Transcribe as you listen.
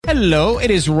Hello, it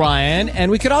is Ryan,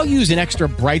 and we could all use an extra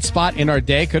bright spot in our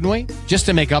day, couldn't we? Just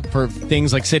to make up for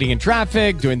things like sitting in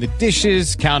traffic, doing the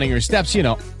dishes, counting your steps, you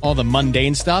know, all the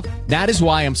mundane stuff. That is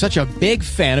why I'm such a big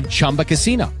fan of Chumba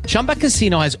Casino. Chumba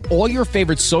Casino has all your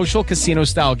favorite social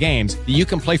casino-style games that you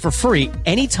can play for free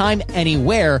anytime,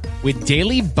 anywhere with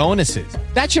daily bonuses.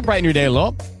 That should brighten your day a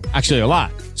little. Actually, a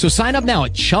lot. So sign up now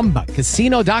at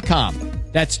ChumbaCasino.com.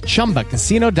 That's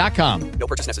ChumbaCasino.com. No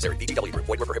purchase necessary. VGW Group.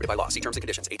 Void where prohibited by law. See terms and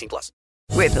conditions. 18+.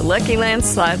 With the Lucky Land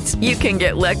Slots, you can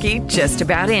get lucky just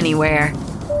about anywhere.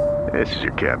 This is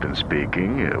your captain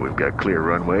speaking. We've got clear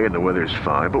runway and the weather's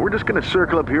fine, but we're just going to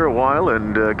circle up here a while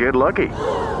and get lucky.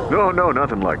 No,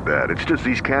 nothing like that. It's just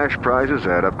these cash prizes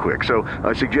add up quick. So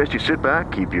I suggest you sit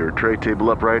back, keep your tray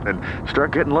table upright, and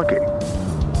start getting lucky.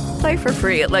 Play for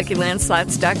free at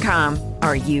LuckyLandSlots.com.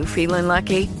 Are you feeling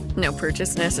lucky? No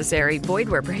purchase necessary. Void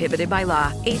where prohibited by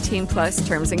law. 18+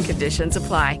 terms and conditions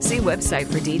apply. See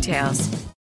website for details.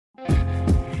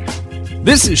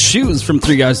 This is Shoes from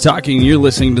Three Guys Talking, and you're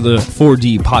listening to the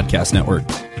 4D Podcast Network.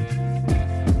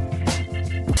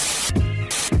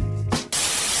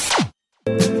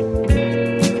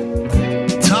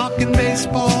 Talking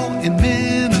baseball in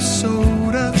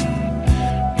Minnesota.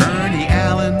 Ernie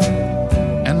Allen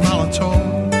and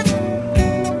Molotov.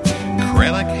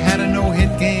 Krellick had a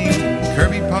no-hit game.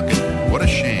 Kirby Puckett, what a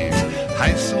shame.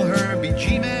 Heisel, Herbie,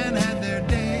 G-Man had their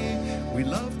day. We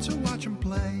love to watch them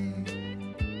play.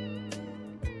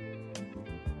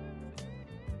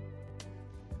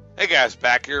 Hey guys,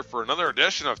 back here for another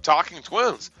edition of Talking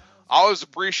Twins. Always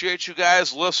appreciate you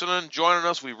guys listening, joining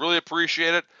us. We really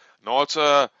appreciate it. Know it's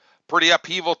a pretty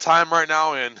upheaval time right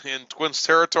now in Twins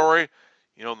territory.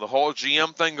 You know, the whole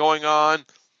GM thing going on,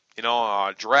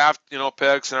 draft,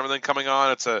 picks and everything coming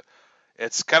on.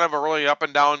 It's kind of a really up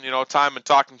and down, time in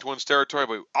Talking Twins territory,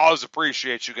 but we always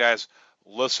appreciate you guys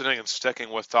listening and sticking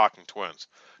with Talking Twins.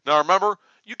 Now remember,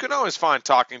 you can always find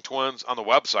Talking Twins on the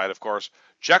website, of course.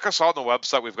 Check us out on the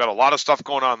website. We've got a lot of stuff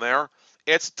going on there.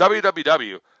 It's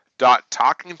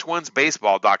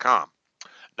www.talkingtwinsbaseball.com.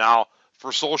 Now,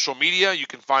 for social media, you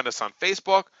can find us on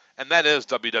Facebook, and that is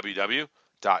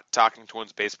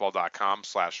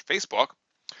www.talkingtwinsbaseball.com/Facebook.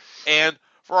 And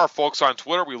for our folks on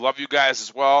Twitter, we love you guys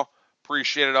as well.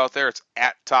 Appreciate it out there. It's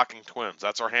 @TalkingTwins.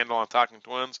 That's our handle on Talking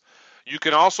Twins. You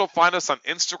can also find us on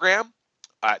Instagram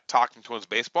at Talking Twins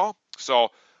Baseball.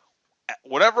 So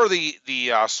whatever the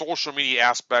social media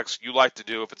aspects you like to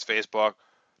do, if it's Facebook,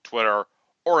 Twitter,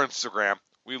 or Instagram,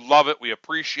 we love it. We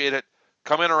appreciate it.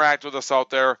 Come interact with us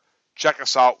out there. Check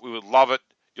us out. We would love it.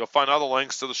 You'll find all the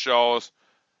links to the shows,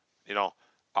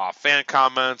 fan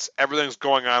comments, everything's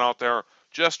going on out there.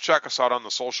 Just check us out on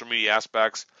the social media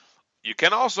aspects. You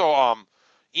can also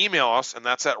email us, and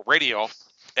that's at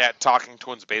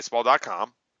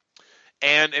radio@talkingtwinsbaseball.com.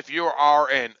 And if you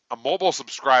are a mobile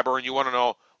subscriber and you want to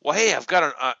know, well, hey, I've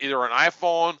got either an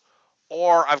iPhone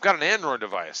or I've got an Android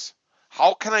device,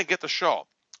 how can I get the show?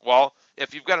 Well,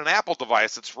 if you've got an Apple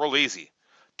device, it's real easy.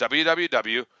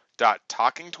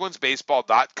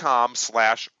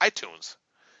 www.talkingtwinsbaseball.com/iTunes.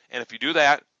 And if you do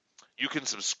that, you can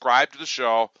subscribe to the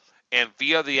show, and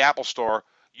via the Apple Store,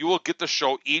 you will get the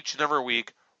show each and every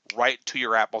week right to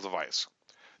your Apple device.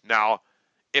 Now,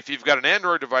 if you've got an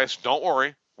Android device, don't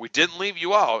worry. We didn't leave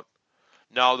you out.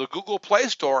 Now, the Google Play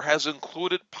Store has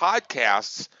included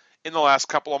podcasts in the last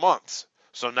couple of months.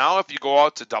 So now if you go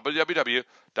out to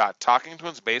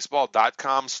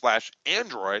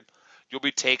www.talkingtwinsbaseball.com/Android, you'll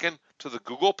be taken to the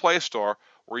Google Play Store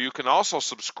where you can also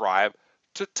subscribe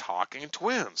to Talking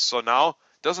Twins. So now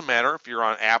it doesn't matter if you're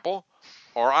on Apple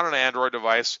or on an Android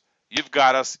device, you've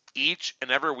got us each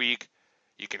and every week.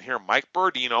 You can hear Mike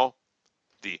Berdino,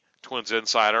 the Twins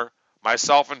Insider,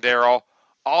 myself and Daryl,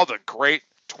 all the great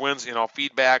Twins,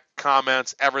 feedback,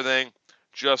 comments, everything.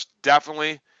 Just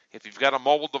definitely, if you've got a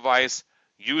mobile device,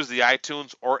 use the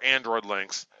iTunes or Android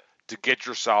links to get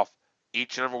yourself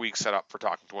each and every week set up for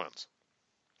Talking Twins.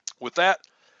 With that,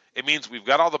 it means we've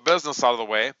got all the business out of the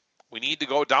way. We need to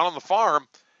go down on the farm,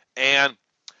 and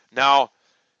now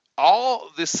all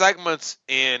the segments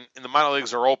in the minor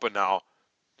leagues are open now.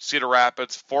 Cedar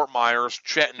Rapids, Fort Myers,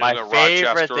 Chattanooga, My favorite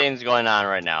Rochester. thing's going on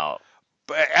right now.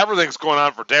 But everything's going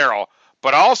on for Daryl.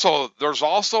 But also, there's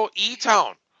also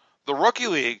E-Town, the rookie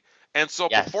league. And so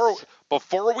Yes.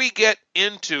 before we get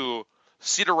into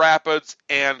Cedar Rapids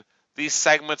and these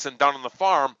segments and down on the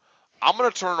farm, I'm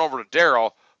going to turn it over to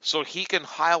Daryl so he can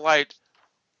highlight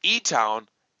E-Town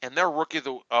and their rookie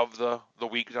of the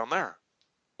week down there.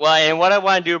 Well, and what I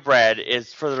want to do, Brad,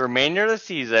 is for the remainder of the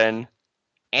season,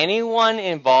 anyone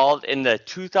involved in the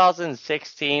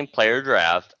 2016 player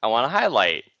draft, I want to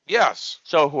highlight. Yes.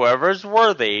 So whoever's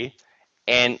worthy,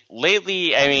 And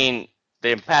lately, I mean,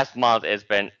 the past month has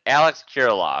been Alex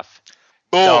Kirilloff.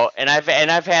 Boom. So, and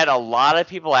I've had a lot of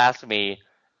people ask me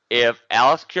if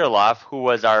Alex Kirilloff, who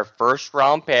was our first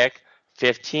round pick,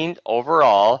 15th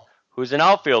overall, who's an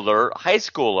outfielder, high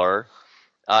schooler,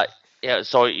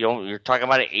 so you're talking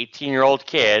about an 18-year-old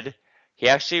kid. He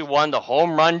actually won the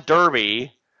home run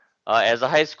derby as a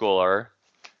high schooler.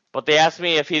 But they asked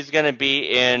me if he's going to be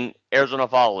in Arizona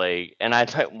Fall League, and I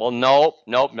thought, well, nope.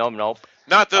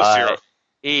 Not this year.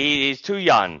 He's too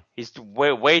young. He's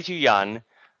way too young.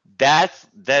 That's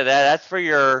for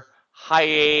your high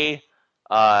A,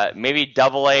 maybe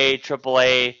double A, triple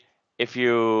A. If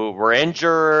you were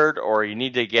injured or you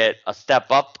need to get a step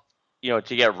up, to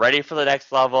get ready for the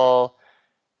next level.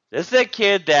 This is a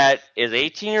kid that is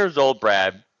 18 years old,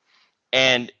 Brad,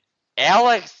 and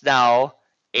Alex now,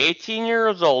 18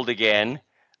 years old again.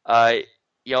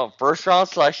 First round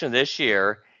selection this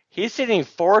year. He's hitting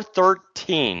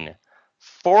 413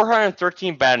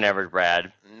 batting average,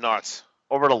 Brad. Nuts.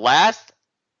 Over the last,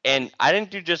 and I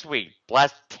didn't do just week,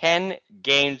 last 10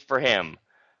 games for him.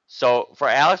 So for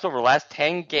Alex, over the last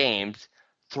 10 games,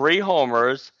 3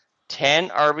 homers, 10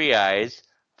 RBIs,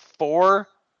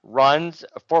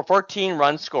 14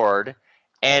 runs scored,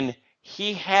 and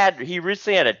he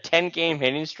recently had a 10-game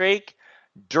hitting streak.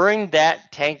 During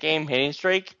that 10-game hitting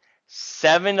streak,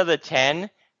 7 of the 10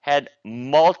 had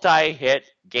multi-hit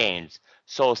games.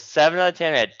 So 7 out of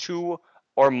 10 had 2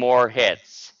 or more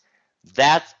hits.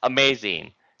 That's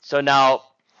amazing. So now,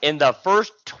 in the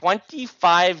first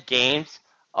 25 games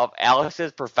of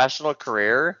Alex's professional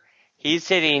career, he's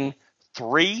hitting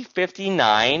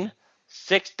 .359,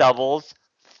 6 doubles,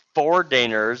 4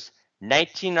 dingers,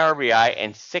 19 RBI,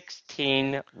 and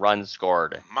 16 runs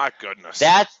scored. My goodness.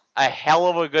 That's a hell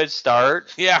of a good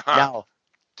start. Yeah. Now,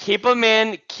 keep him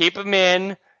in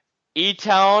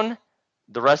E-Town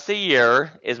the rest of the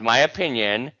year, is my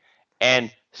opinion,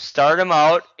 and start him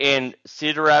out in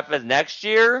Cedar Rapids next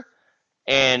year,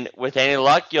 and with any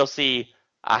luck, you'll see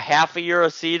a half a year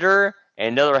of Cedar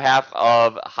and another half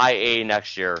of High A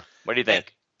next year. What do you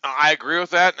think? I agree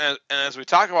with that, and as we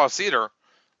talk about Cedar,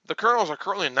 the Colonels are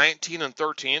currently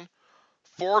 19-13,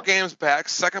 4 games back,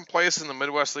 second place in the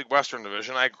Midwest League Western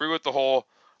Division. I agree with the whole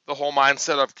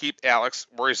mindset of keep Alex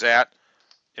where he's at.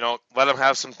 Let him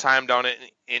have some time down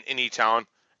in E-Town,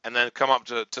 and then come up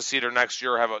to Cedar next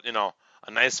year, have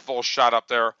a nice full shot up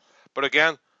there. But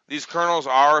again, these Colonels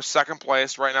are second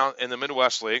place right now in the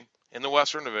Midwest League, in the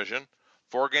Western Division,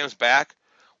 4 games back.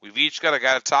 We've each got a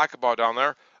guy to talk about down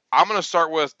there. I'm going to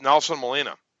start with Nelson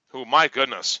Molina, who, my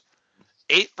goodness,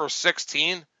 8 for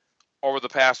 16 over the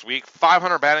past week,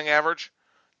 500 batting average,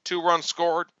 2 runs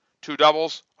scored, 2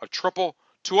 doubles, a triple,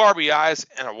 2 RBIs,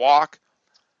 and a walk.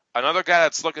 Another guy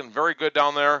that's looking very good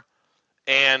down there.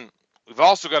 And we've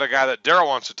also got a guy that Daryl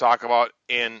wants to talk about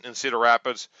in Cedar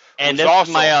Rapids. And this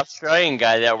is my Australian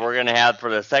guy that we're going to have for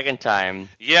the second time.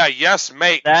 Yeah, yes,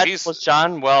 mate. That's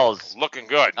LaShawn Wells. Looking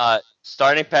good.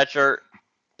 Starting pitcher.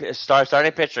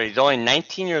 He's only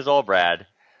 19 years old, Brad.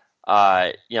 He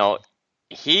had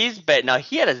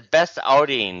his best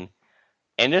outing,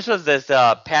 and this was this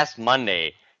past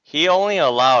Monday. He only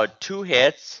allowed 2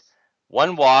 hits,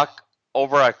 1 walk,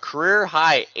 over a career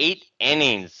high 8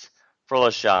 innings for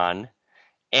LaShawn.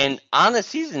 And on the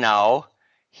season now,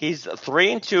 he's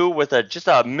 3-2 with a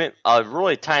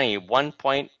really tiny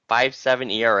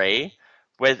 1.57 ERA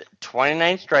with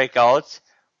 29 strikeouts,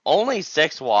 only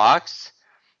 6 walks,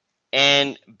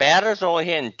 and batters are only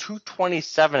hitting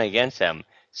 .227 against him.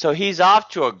 So he's off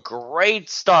to a great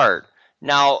start.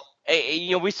 Now,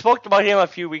 we spoke about him a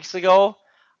few weeks ago.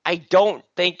 I don't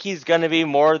think he's going to be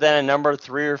more than a number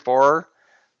 3 or 4,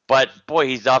 but boy,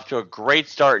 he's off to a great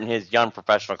start in his young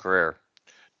professional career.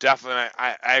 Definitely,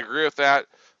 I agree with that.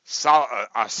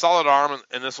 A solid arm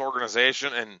in this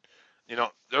organization, and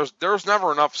there's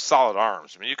never enough solid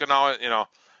arms. I mean, you can always,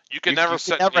 you can never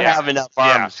have enough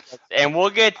arms. Yeah. And we'll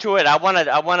get to it. I want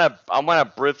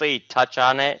to briefly touch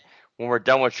on it when we're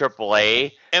done with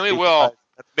AAA. And we will.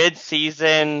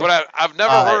 Mid-season. But I've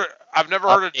never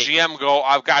heard a GM go,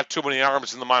 I've got too many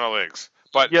arms in the minor leagues.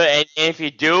 But and if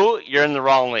you do, you're in the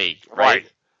wrong league. Right.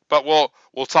 But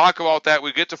we'll talk about that.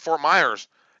 We get to Fort Myers,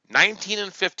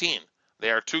 19-15.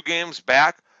 They are 2 games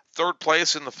back, 3rd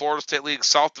place in the Florida State League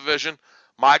South Division.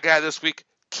 My guy this week,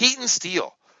 Keaton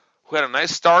Steele, who had a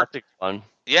nice start. That's fun.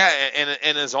 Yeah,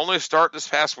 and his only start this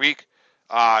past week,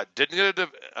 didn't get a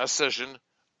decision,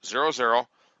 0-0,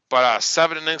 but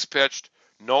 7 innings pitched,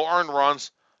 no earned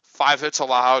runs, 5 hits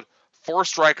allowed, 4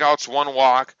 strikeouts, 1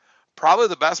 walk. Probably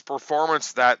the best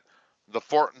performance that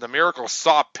the Miracles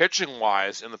saw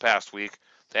pitching-wise in the past week.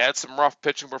 They had some rough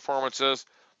pitching performances.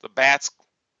 The bats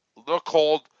little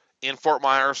cold in Fort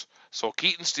Myers. So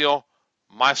Keaton Steele,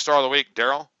 my star of the week.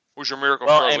 Daryl, who's your miracle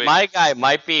Well, star of the and week? my guy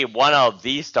might be one of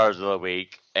the stars of the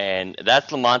week, and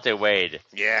that's Lamonte Wade.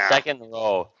 Yeah. Second in a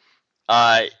row.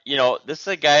 This is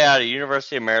a guy out of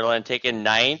University of Maryland taken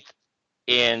 9th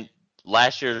in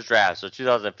last year's draft, so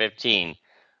 2015.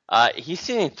 He's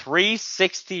sitting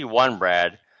 361,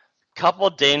 Brad.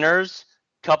 Couple dingers,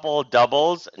 couple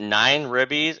doubles, 9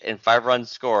 ribbies, and 5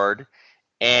 runs scored.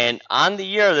 And on the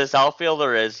year, this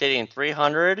outfielder is hitting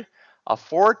 300, a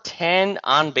 410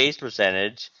 on base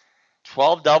percentage,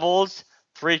 12 doubles,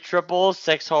 3 triples,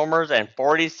 6 homers, and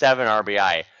 47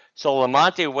 RBI. So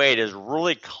Lamonte Wade is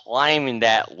really climbing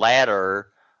that ladder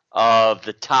of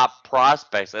the top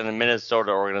prospects in the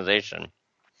Minnesota organization.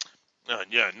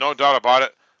 Yeah, no doubt about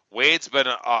it. Wade's been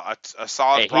a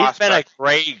solid prospect.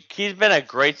 He's been a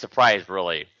great surprise,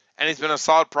 really. And he's been a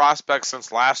solid prospect since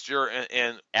last year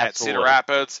at Cedar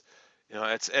Rapids.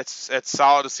 It's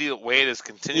solid to see that Wade is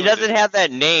continuing. He doesn't have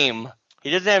that name. He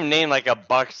doesn't have a name like a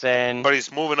Buxton. But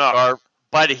he's moving up.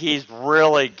 But he's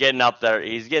really getting up there.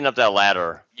 He's getting up that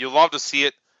ladder. You love to see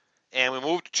it. And we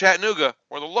moved to Chattanooga,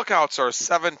 where the Lookouts are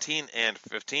 17 and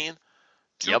 15.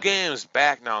 2 games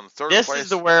back now in third place.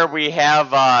 This is where we have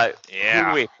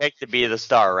who we pick to be the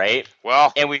star, right?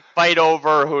 Well, and we fight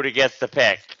over who to get the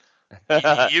pick.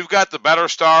 You've got the better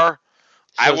star.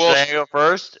 Should I go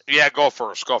first? Yeah, go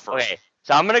first. Okay,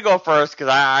 so I'm gonna go first because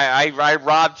I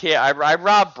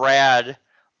robbed Brad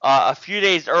a few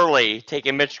days early,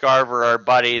 taking Mitch Garver, our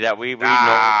buddy that we know so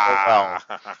well.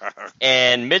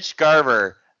 And Mitch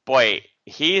Garver, boy,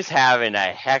 he's having a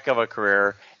heck of a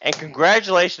career. And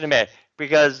congratulations to Mitch,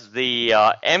 because the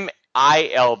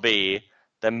MILB,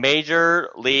 the Major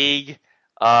League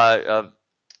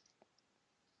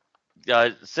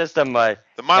system, the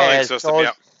minor league system,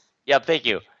 Yep, thank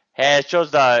you.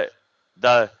 Shows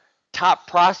the top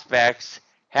prospects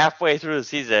halfway through the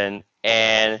season,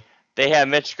 and they have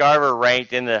Mitch Garver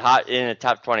ranked in the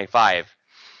top 25.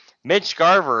 Mitch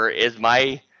Garver is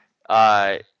my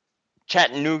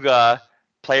Chattanooga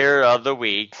Player of the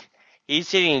Week. He's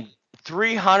hitting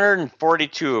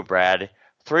 342, Brad.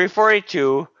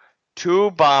 342,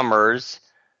 2 bombers,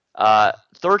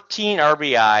 13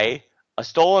 RBI, a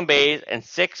stolen base, and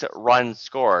 6 runs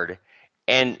scored.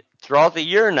 And throughout the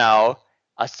year now,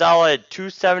 a solid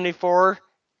 274,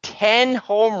 10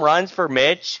 home runs for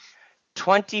Mitch,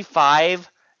 25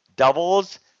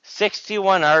 doubles,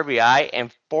 61 RBI,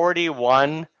 and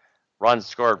 41 runs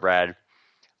scored, Brad.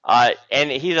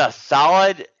 And he's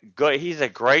he's a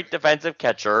great defensive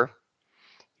catcher.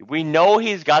 We know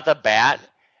he's got the bat,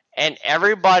 and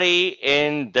everybody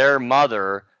in their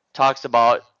mother talks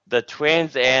about the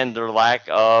Twins and their lack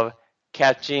of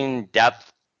catching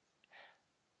depth.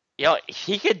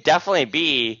 He could definitely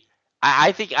be.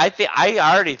 I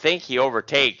already think he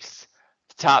overtakes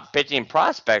the top pitching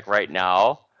prospect right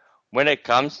now when it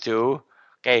comes to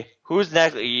who's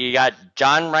next. You got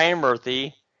John Ryan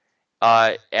Murphy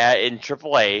in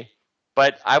AAA,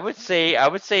 but I would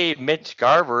say Mitch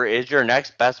Garver is your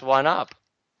next best one up.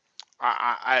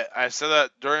 I said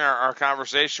that during our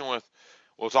conversation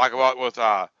we'll talk about with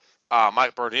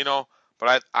Mike Bordino,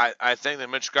 but I think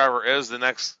that Mitch Garver is the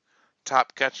next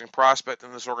top catching prospect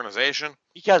in this organization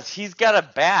because he's got a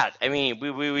bat. I mean,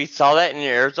 we saw that in the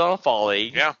Arizona Fall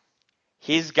League. Yeah,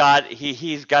 he's got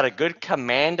a good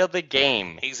command of the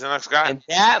game. He's the next guy, and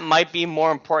that might be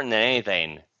more important than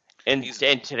anything in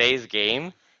today's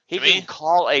game. He can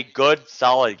call a good,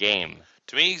 solid game.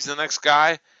 To me, he's the next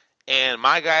guy. And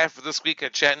my guy for this week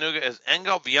at Chattanooga is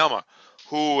Engel Villalma,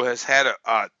 who has had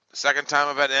a second time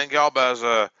I've had Engel as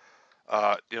a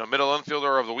middle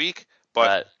infielder of the week,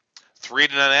 but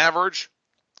 3-9 average,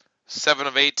 7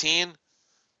 of 18,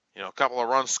 a couple of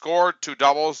runs scored, 2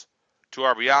 doubles, 2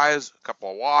 RBIs, a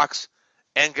couple of walks.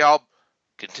 Engel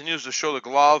continues to show the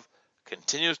glove,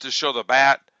 continues to show the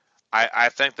bat. I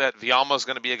think that Villalma is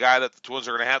going to be a guy that the Twins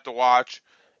are going to have to watch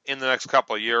in the next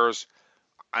couple of years.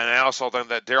 And I also think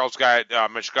that Daryl's guy,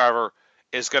 Mitch Garver,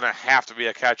 is going to have to be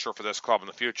a catcher for this club in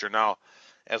the future. Now,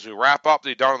 as we wrap up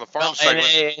the Down on the Farm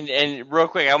segment. And real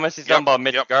quick, I want to say something about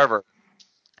Mitch Garver.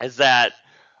 Is that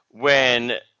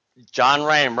when John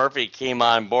Ryan Murphy came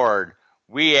on board,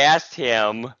 we asked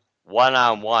him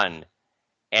one-on-one,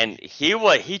 and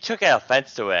he took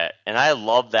offense to it, and I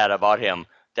love that about him.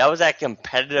 That was that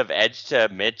competitive edge to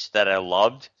Mitch that I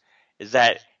loved.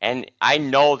 And I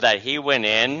know that he went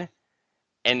in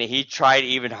and he tried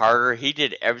even harder. He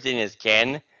did everything he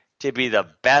can to be the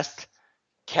best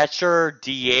catcher,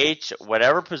 DH,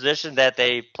 whatever position that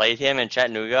they played him in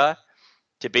Chattanooga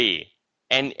to be.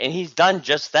 And he's done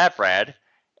just that, Brad.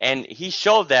 And he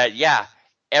showed that,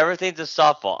 everything's a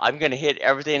softball. I'm going to hit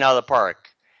everything out of the park.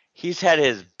 He's had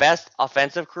his best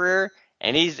offensive career,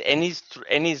 and he's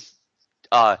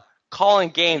calling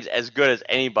games as good as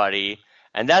anybody,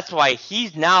 and that's why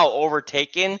he's now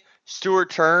overtaken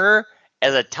Stuart Turner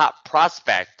as a top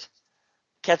prospect,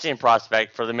 catching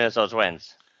prospect for the Minnesota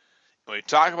Twins. When we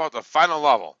talk about the final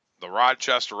level, the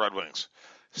Rochester Red Wings,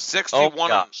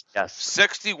 61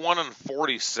 and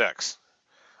 46.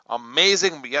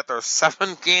 Amazing, but yet they're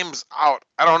 7 games out.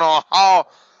 I don't know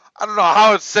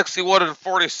how it's 61 and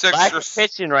 46. Lack of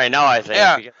pitching right now, I think.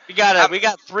 Yeah. We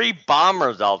got 3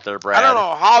 bombers out there, Brad. I don't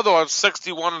know how though it's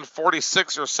 61 and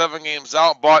 46 or 7 games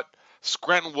out, but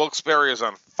Scranton Wilkes-Barre is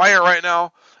on fire right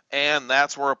now, and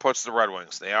that's where it puts the Red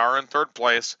Wings. They are in 3rd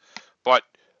place, but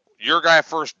your guy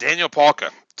first, Daniel Palka.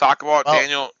 Talk about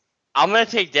Daniel. I'm going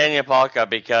to take Daniel Palka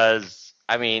because,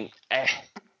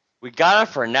 we got him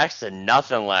for next to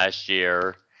nothing last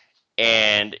year,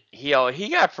 and he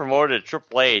got promoted to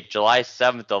AAA July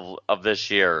 7th of this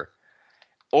year.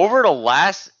 Over the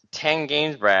last 10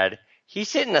 games, Brad,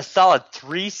 he's hitting a solid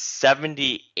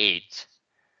 378.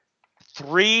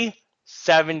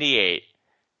 378.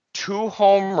 2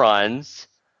 home runs,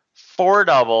 4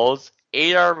 doubles,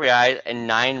 8 RBIs, and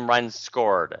 9 runs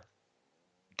scored.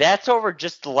 That's over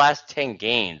just the last 10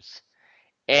 games.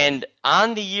 And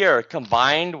on the year,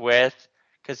 combined with,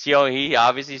 because he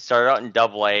obviously started out in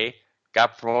AA,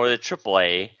 got promoted to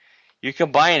AAA. You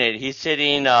combine it, he's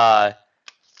hitting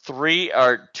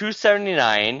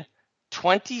 279,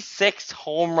 26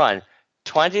 home runs,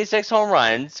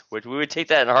 which we would take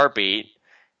that in a heartbeat.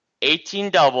 18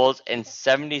 doubles and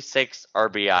 76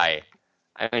 RBI.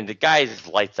 I mean, the guy is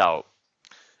lights out.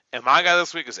 And my guy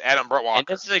this week is Adam Brett-Walker. And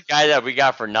this is a guy that we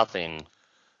got for nothing.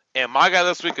 And my guy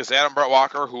this week is Adam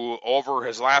Brett-Walker, who over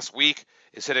his last week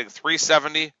is hitting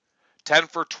 370, 10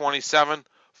 for 27,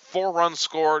 4 runs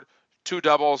scored, 2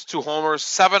 doubles, 2 homers,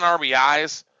 7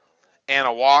 RBIs, and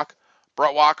a walk.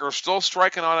 Brett-Walker is still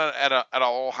striking on it at a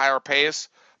little higher pace,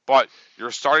 but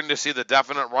you're starting to see the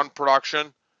definite run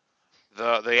production.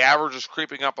 The average is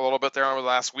creeping up a little bit there over the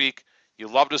last week. You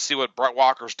love to see what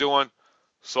Brett-Walker's doing.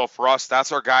 So for us,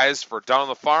 that's our guys for Down on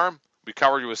the Farm. We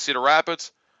covered you with Cedar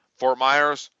Rapids, Fort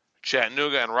Myers,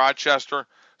 Chattanooga, and Rochester.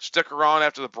 Stick around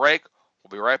after the break.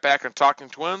 We'll be right back on Talking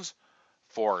Twins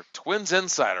for Twins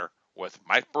Insider with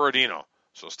Mike Borodino.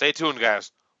 So stay tuned,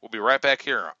 guys. We'll be right back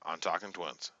here on Talking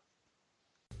Twins.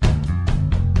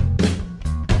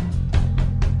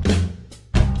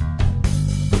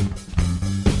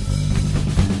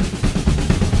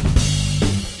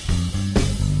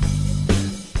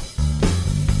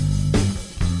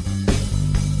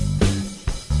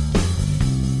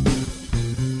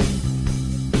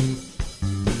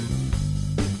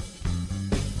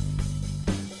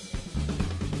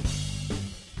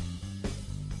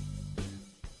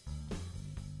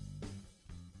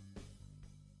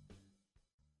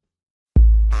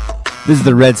 This is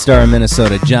the Red Star of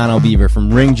Minnesota, John O'Beaver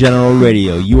from Ring General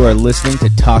Radio. You are listening to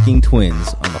Talking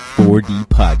Twins on the 4D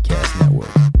Podcast Network.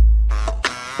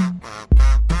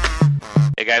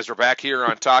 Hey guys, we're back here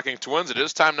on Talking Twins. It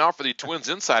is time now for the Twins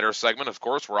Insider segment. Of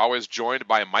course, we're always joined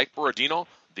by Mike Borodino,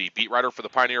 the beat writer for the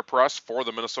Pioneer Press for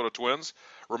the Minnesota Twins.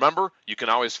 Remember, you can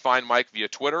always find Mike via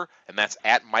Twitter, and that's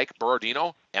at Mike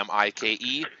Borodino,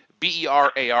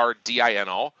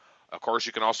 MikeBerardino. Of course,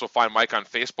 you can also find Mike on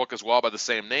Facebook as well by the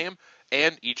same name.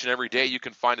 And each and every day you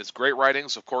can find his great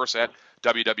writings, of course, at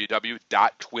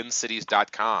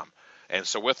www.twincities.com. And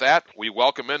so with that, we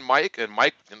welcome in Mike. And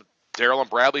Mike and Daryl and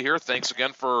Bradley here, thanks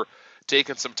again for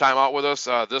taking some time out with us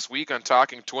this week on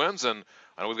Talking Twins. And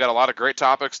I know we've got a lot of great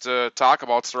topics to talk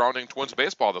about surrounding Twins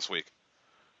baseball this week.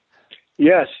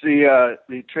 Yes, the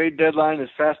trade deadline is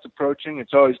fast approaching.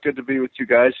 It's always good to be with you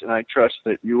guys, and I trust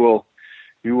that you will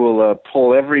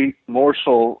pull every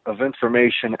morsel of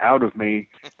information out of me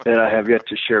that I have yet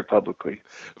to share publicly.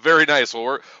 Very nice.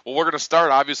 Well, we're going to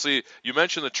start. Obviously, you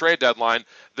mentioned the trade deadline.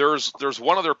 There's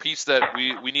one other piece that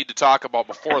we need to talk about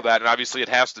before that, and obviously it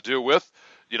has to do with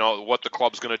what the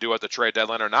club's going to do at the trade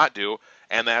deadline or not do,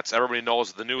 and that's everybody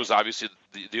knows the news. Obviously,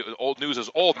 the old news is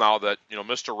old now that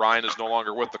Mr. Ryan is no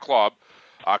longer with the club.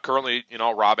 Currently,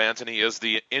 Rob Antony is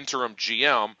the interim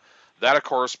GM. That, of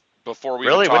course. Before we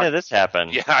really, when did this happen?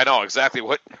 Yeah, I know exactly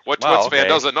what Twins fan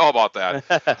doesn't know about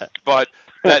that. But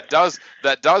that does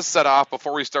set off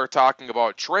before we start talking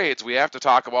about trades. We have to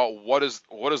talk about what is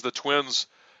the Twins,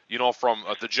 from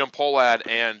the Jim Pohlad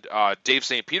and Dave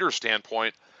St. Peter's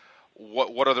standpoint.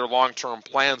 What are their long-term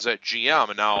plans at GM?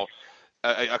 And now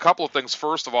a couple of things.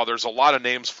 First of all, there's a lot of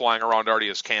names flying around already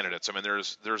as candidates. I mean,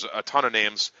 there's a ton of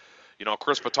names.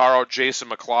 Chris Pitaro, Jason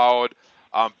McLeod.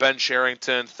 Ben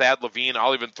Sherrington, Thad Levine.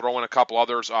 I'll even throw in a couple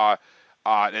others. And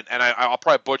I'll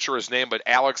probably butcher his name, but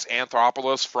Alex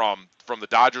Anthopoulos from the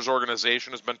Dodgers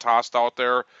organization has been tossed out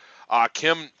there.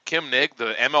 Kim Nigg,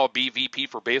 the MLB VP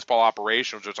for baseball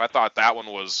operations, which I thought that one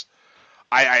was.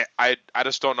 I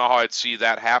just don't know how I'd see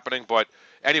that happening. But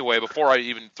anyway, before I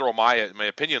even throw my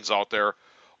opinions out there,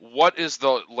 what is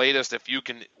the latest,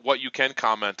 what you can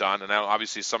comment on, and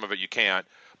obviously some of it you can't,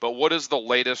 but what is the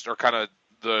latest or kind of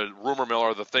the rumor mill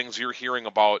or the things you're hearing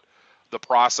about the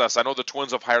process? I know the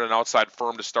Twins have hired an outside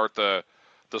firm to start the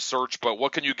search, but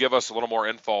what can you give us a little more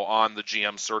info on the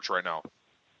GM search right now?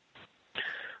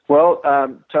 Well,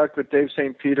 talked with Dave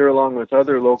St. Peter along with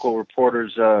other local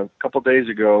reporters a couple days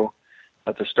ago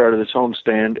at the start of this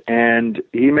homestand, and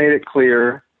he made it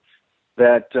clear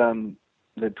that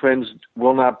the Twins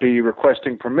will not be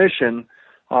requesting permission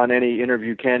on any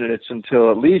interview candidates until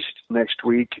at least next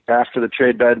week after the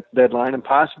trade deadline, and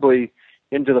possibly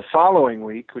into the following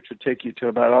week, which would take you to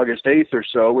about August 8th or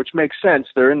so, which makes sense.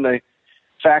 They're in the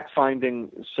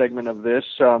fact-finding segment of this.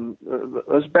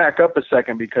 Let's back up a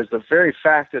second, because the very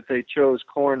fact that they chose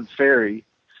Korn Ferry,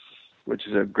 which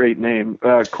is a great name,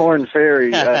 Korn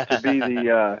Ferry, to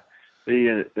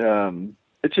be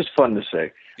it's just fun to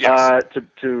say. Yes.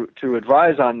 To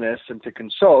advise on this and to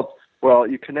consult. Well,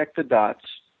 you connect the dots,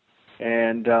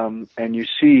 and you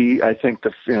see. I think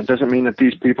it doesn't mean that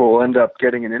these people will end up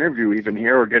getting an interview even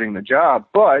here or getting the job,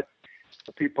 but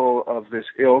the people of this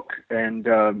ilk and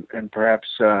perhaps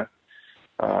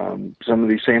some of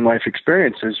these same life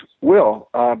experiences will,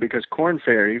 because Korn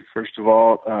Ferry, first of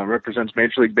all, represents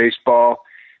Major League Baseball.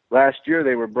 Last year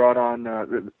they were brought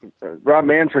on. Rob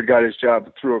Manfred got his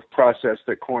job through a process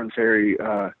that Korn Ferry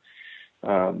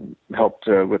helped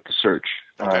with the search,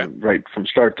 right from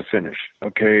start to finish.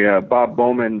 Okay, Bob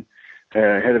Bowman,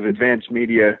 head of advanced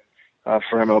media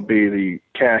for MLB, the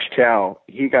cash cow,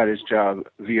 he got his job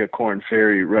via Korn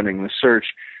Ferry running the search,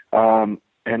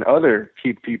 and other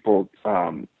key people,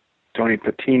 Tony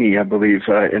Patini, I believe,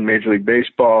 in Major League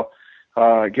Baseball,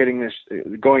 going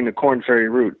the Korn Ferry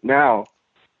route. Now,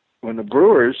 when the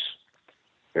Brewers,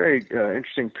 very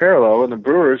interesting parallel, when the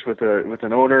Brewers with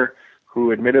an owner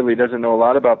who admittedly doesn't know a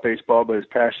lot about baseball but is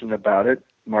passionate about it,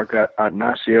 Mark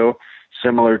Attanasio,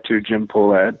 similar to Jim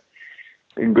Pohlad,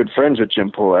 and good friends with Jim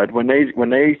Pohlad, when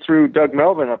they threw Doug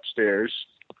Melvin upstairs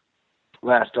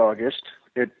last August,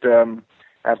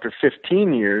 after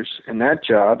 15 years in that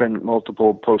job and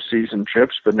multiple postseason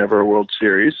trips but never a World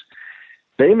Series,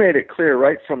 they made it clear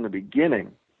right from the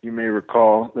beginning, you may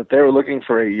recall, that they were looking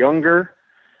for a young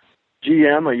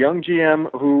GM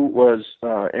who was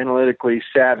analytically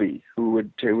savvy, who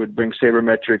would bring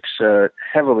sabermetrics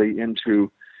heavily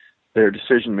into their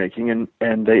decision making,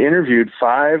 and they interviewed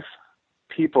 5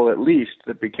 people at least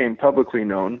that became publicly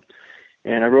known.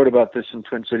 And I wrote about this in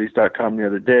TwinCities.com the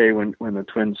other day when the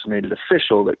Twins made it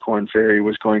official that Korn Ferry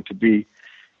was going to be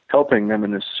helping them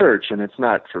in this search, and it's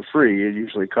not for free. It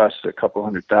usually costs a couple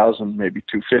 $100,000, maybe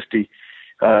 $250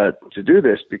 to do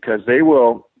this, because they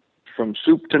will, from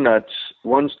soup to nuts,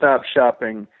 one-stop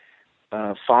shopping,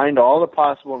 find all the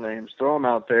possible names, throw them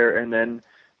out there, and then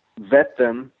vet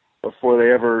them before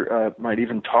they ever might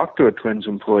even talk to a Twins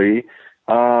employee,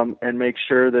 and make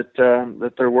sure that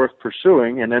they're worth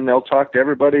pursuing. And then they'll talk to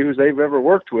everybody who they've ever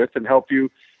worked with and help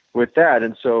you with that.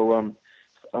 And so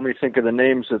let me think of the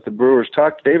names that the Brewers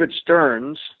talked. David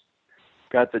Stearns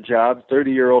got the job,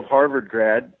 30-year-old Harvard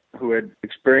grad who had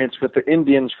experience with the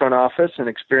Indians front office and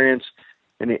experience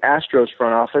in the Astros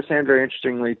front office, and very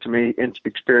interestingly to me,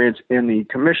 experience in the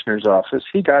commissioner's office.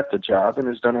 He got the job and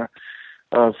has done a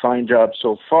fine job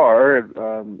so far.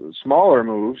 Smaller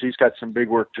moves. He's got some big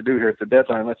work to do here at the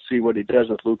deadline. Let's see what he does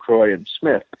with Lucroy and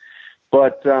Smith.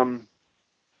 But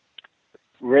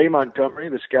Ray Montgomery,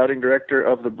 the scouting director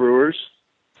of the Brewers,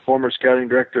 former scouting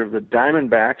director of the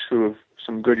Diamondbacks, who have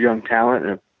some good young talent and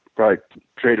have probably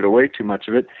traded away too much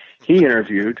of it, he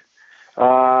interviewed.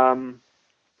 And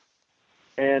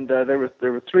there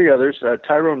were 3 others.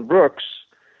 Tyrone Brooks,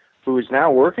 who is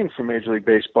now working for Major League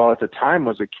Baseball, at the time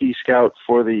was a key scout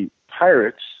for the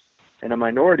Pirates and a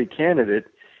minority candidate.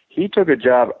 He took a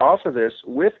job off of this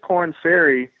with Korn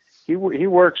Ferry. He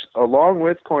works along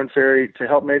with Korn Ferry to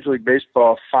help Major League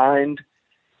Baseball find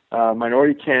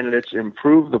minority candidates,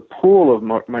 improve the pool of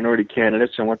minority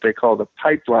candidates and what they call the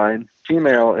pipeline,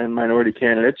 female and minority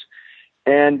candidates,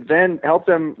 and then help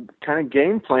them kind of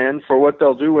game plan for what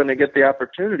they'll do when they get the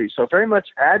opportunity. So very much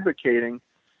advocating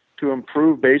to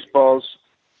improve baseball's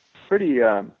pretty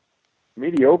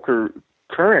mediocre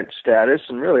current status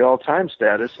and really all-time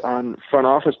status on front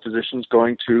office positions,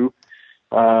 going to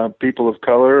people of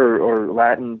color or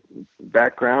Latin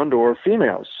background or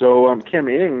females. So Kim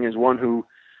Ng is one who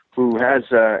has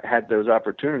had those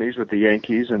opportunities with the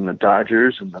Yankees and the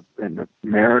Dodgers and the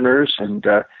Mariners, and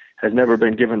has never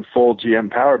been given full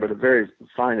GM power, but a very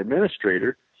fine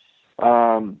administrator.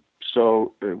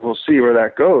 So we'll see where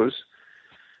that goes,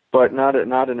 but not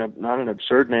an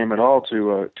absurd name at all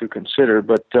to consider.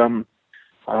 But the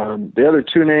other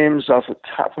two names off the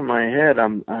top of my head,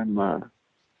 I'm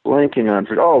blanking on.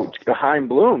 Chaim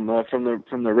Bloom from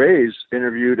the Rays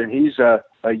interviewed, and he's a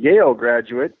Yale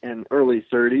graduate in early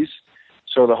 30s.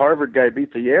 So the Harvard guy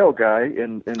beat the Yale guy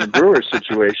in the Brewers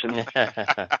situation.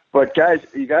 But guys,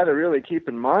 you got to really keep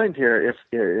in mind here,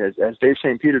 as Dave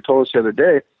St. Peter told us the other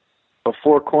day,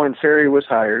 before Korn Ferry was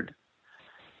hired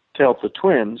to help the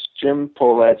Twins, Jim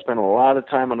Pohlad spent a lot of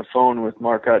time on the phone with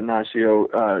Mark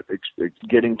Attanasio,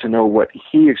 getting to know what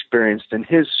he experienced in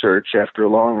his search after a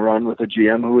long run with a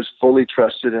GM who was fully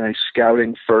trusted and a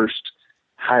scouting first,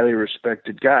 highly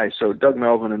respected guy. So Doug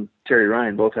Melvin and Terry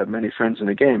Ryan both have many friends in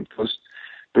the game. Those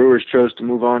Brewers chose to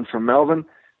move on from Melvin.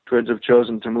 Twins have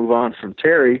chosen to move on from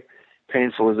Terry,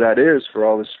 painful as that is for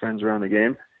all his friends around the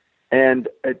game. And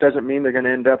it doesn't mean they're going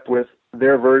to end up with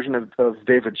their version of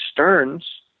David Stearns,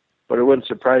 but it wouldn't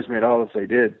surprise me at all if they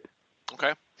did.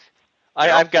 Okay.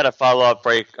 I've got a follow-up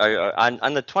break.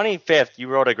 On the 25th, you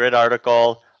wrote a great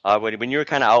article when you were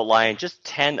kind of outlining just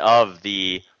 10 of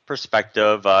the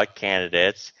prospective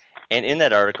candidates. And in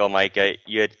that article, Mike,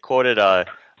 you had quoted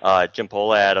Jim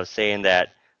Pohlad of saying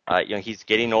that he's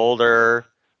getting older,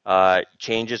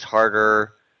 change is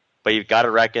harder, but you've got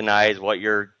to recognize what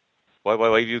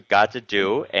you've got to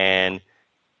do and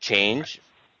change.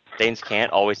 Things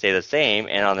can't always stay the same.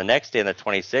 And on the next day, on the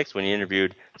 26th, when you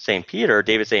interviewed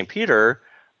David St. Peter,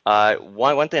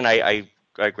 one thing I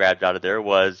grabbed out of there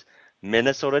was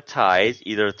Minnesota ties,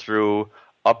 either through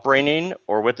upbringing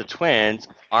or with the Twins,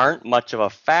 aren't much of a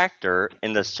factor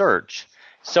in the search.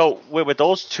 So with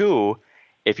those two,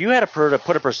 if you had to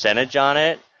put a percentage on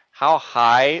it, how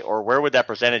high or where would that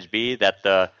percentage be that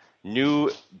the new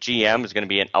GM is going to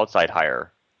be an outside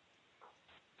hire?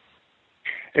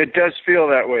 It does feel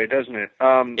that way, doesn't it?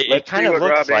 It kind of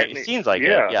looks like it. Seems like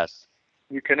it. Yes.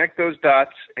 You connect those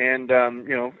dots, and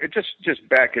it just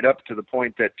back it up to the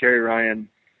point that Terry Ryan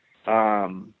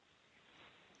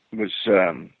was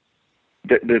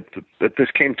that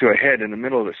this came to a head in the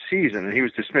middle of the season, and he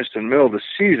was dismissed in the middle of the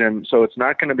season. So it's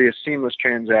not going to be a seamless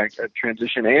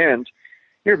transition, and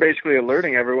you're basically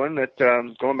alerting everyone that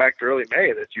going back to early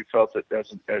May that you felt that,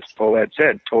 as Pohlad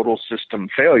said, total system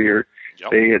failure.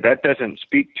 Yep. That doesn't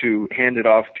speak to hand it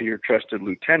off to your trusted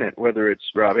lieutenant, whether it's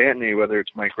Rob Antony, whether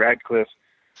it's Mike Radcliffe,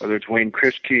 whether it's Wayne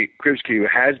Krivsky, who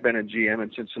has been a GM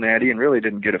in Cincinnati and really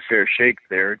didn't get a fair shake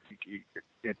there.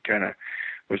 It kind of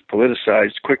was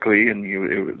politicized quickly, and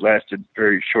it lasted a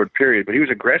very short period. But he was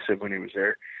aggressive when he was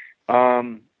there.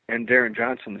 And Darren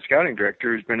Johnson, the scouting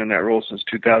director, has been in that role since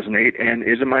 2008 and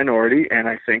is a minority. And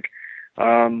I think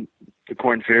the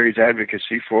Korn Ferry's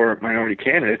advocacy for minority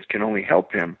candidates can only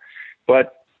help him.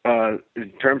 But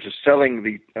in terms of selling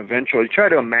the eventual, you try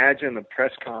to imagine the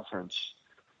press conference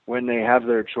when they have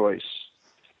their choice,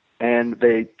 and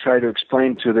they try to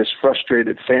explain to this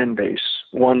frustrated fan base,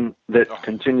 one that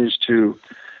continues to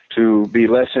be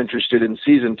less interested in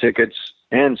season tickets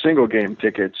and single game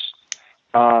tickets,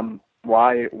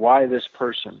 why this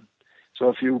person. So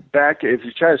if you try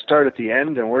to start at the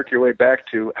end and work your way back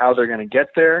to how they're going to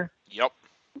get there, yep,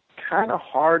 kind of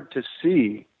hard to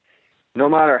see. No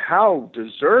matter how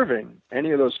deserving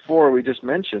any of those four we just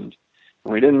mentioned,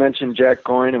 and we didn't mention Jack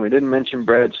Coyne, and we didn't mention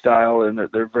Brad Stile, and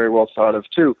they're very well thought of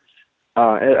too,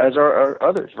 as are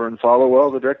others. Vern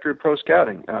Followell, the director of pro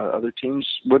scouting. Other teams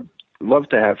would love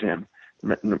to have him,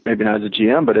 maybe not as a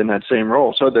GM, but in that same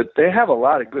role. So that they have a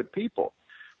lot of good people,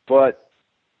 but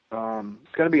it's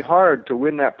going to be hard to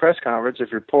win that press conference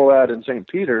if you're Pohlad and St.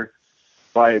 Peter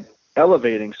by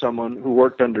elevating someone who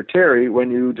worked under Terry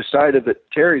when you decided that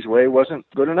Terry's way wasn't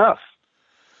good enough.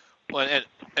 Well,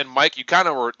 and Mike, you kind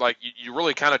of were like, you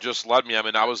really kind of just led me. I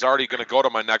mean, I was already going to go to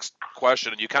my next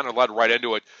question, and you kind of led right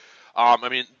into it. I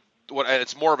mean,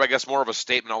 it's more of a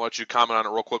statement. I'll let you comment on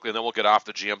it real quickly, and then we'll get off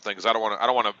the GM thing because I don't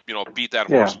want to beat that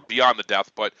horse beyond the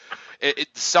death. But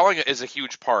selling it is a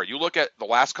huge part. You look at the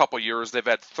last couple of years; they've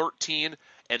had 13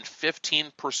 and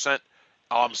 15%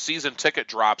 season ticket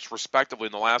drops respectively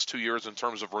in the last 2 years in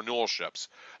terms of renewalships.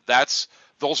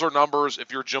 Those are numbers.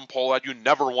 If you're Jim Pohlad, you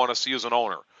never want to see as an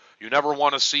owner. You never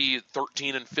want to see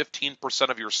 13 and 15%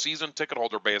 of your season ticket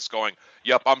holder base going,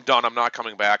 "Yep, I'm done. I'm not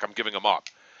coming back. I'm giving them up."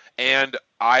 And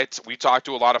we talk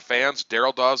to a lot of fans.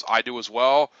 Daryl does. I do as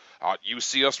well. You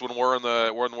see us when we're in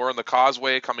the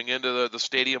Causeway coming into the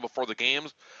stadium before the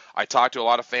games. I talk to a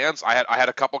lot of fans. I had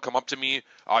a couple come up to me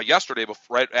yesterday,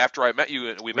 right after I met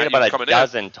you. We met you about coming a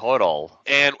dozen total.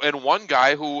 And one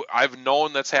guy who I've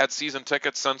known that's had season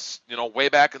tickets since way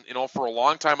back for a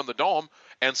long time in the Dome,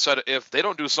 and said if they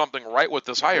don't do something right with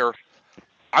this hire,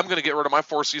 I'm going to get rid of my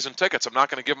 4 season tickets. I'm not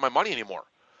going to give them my money anymore.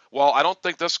 Well, I don't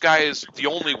think this guy is the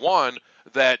only one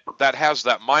that has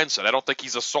that mindset. I don't think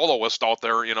he's a soloist out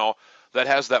there, that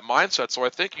has that mindset. So I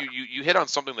think you hit on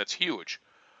something that's huge.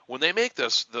 When they make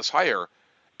this hire,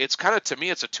 it's kind of, to me,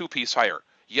 it's a two-piece hire.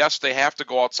 Yes, they have to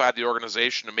go outside the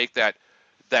organization to make that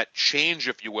change,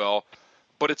 if you will.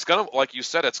 But it's going to, like you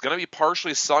said, it's going to be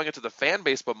partially selling it to the fan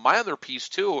base. But my other piece,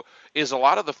 too, is a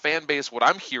lot of the fan base, what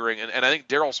I'm hearing, and I think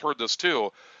Daryl's heard this,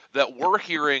 too, that we're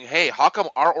hearing, hey, how come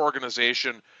our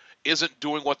organization isn't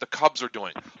doing what the Cubs are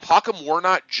doing? How come we're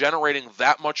not generating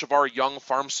that much of our young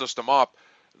farm system up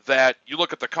that you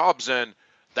look at the Cubs and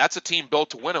that's a team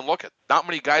built to win? And look at, not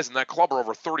many guys in that club are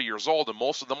over 30 years old, and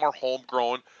most of them are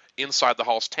homegrown,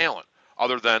 inside-the-house talent,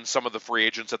 other than some of the free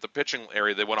agents at the pitching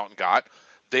area they went out and got.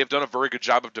 They've done a very good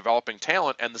job of developing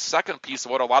talent. And the second piece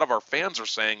of what a lot of our fans are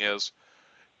saying is,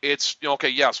 it's, okay,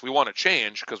 yes, we want to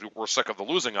change because we're sick of the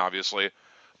losing, obviously,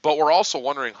 but we're also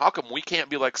wondering, how come we can't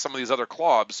be like some of these other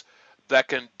clubs that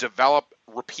can develop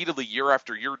repeatedly year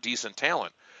after year decent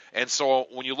talent? And so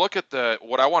when you look at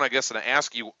what I want to guess and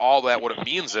ask you all that, what it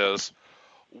means is,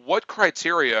 what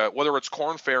criteria, whether it's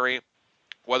Korn Ferry,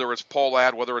 whether it's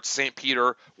Pohlad, whether it's St.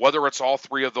 Peter, whether it's all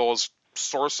three of those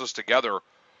sources together,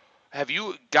 have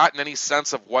you gotten any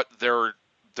sense of what their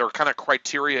kind of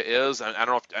criteria is? And I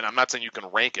don't know and I'm not saying you can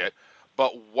rank it,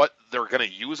 but what they're going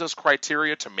to use as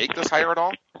criteria to make this hire at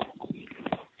all?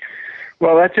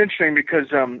 Well, that's interesting because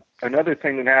another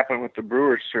thing that happened with the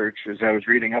Brewers search, as I was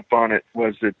reading up on it,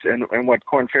 was that, and what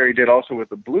Korn Ferry did also with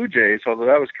the Blue Jays, although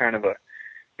that was kind of a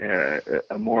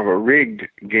more of a rigged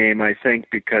game, I think,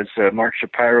 because Mark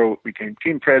Shapiro became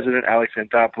team president. Alex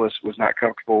Anthopoulos was not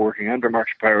comfortable working under Mark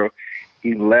Shapiro.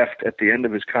 He left at the end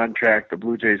of his contract. The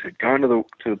Blue Jays had gone to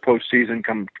the postseason,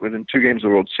 come within 2 games of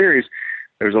the World Series.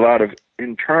 There's a lot of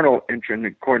internal interest,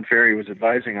 and Korn Ferry was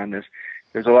advising on this.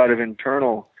 There's a lot of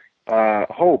internal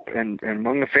hope, and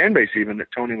among the fan base even,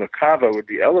 that Tony LaCava would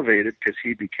be elevated because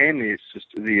he became the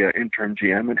interim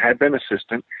GM and had been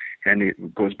assistant, and he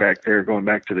going back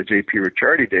to the J.P.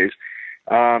 Ricciardi days.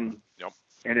 Yep.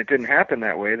 And it didn't happen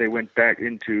that way. They went back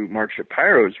into Mark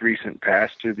Shapiro's recent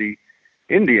past to the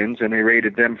Indians, and they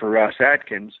raided them for Ross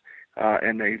Atkins,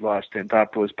 and they lost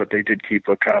Anthopoulos, but they did keep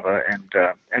LaCava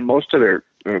and most of their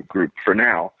group for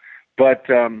now. But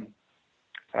Korn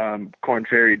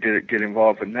Ferry did get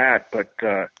involved in that, but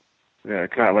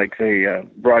it's not like they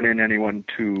brought in anyone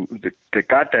that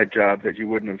got that job that you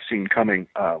wouldn't have seen coming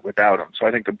without them. So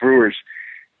I think the Brewers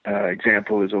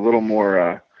example is a little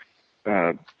more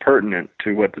pertinent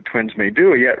to what the Twins may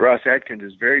do. Yet Ross Atkins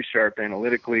is very sharp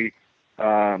analytically,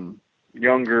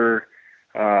 younger,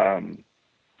 and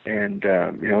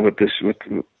with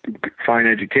fine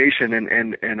education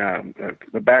and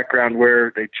the background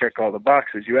where they check all the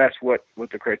boxes. You asked what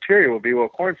the criteria will be. Well,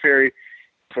 Korn Ferry,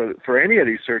 for any of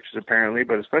these searches apparently,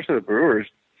 but especially the Brewers,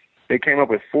 they came up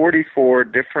with 44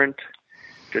 different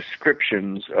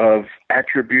descriptions of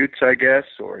attributes, I guess,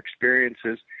 or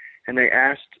experiences, and they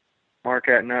asked Mark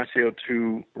Attanasio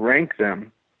to rank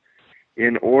them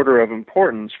in order of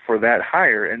importance for that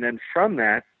hire, and then from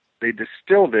that, they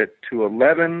distilled it to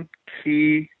 11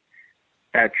 key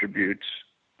attributes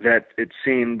that it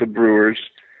seemed the Brewers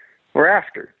were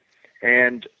after.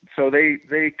 And so they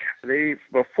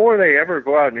before they ever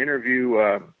go out and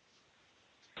interview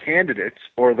candidates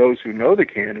or those who know the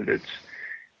candidates,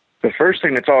 the first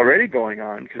thing that's already going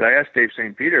on, because I asked Dave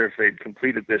St. Peter if they'd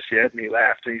completed this yet, and he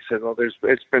laughed, and he said, well,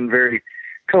 it's been very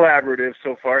collaborative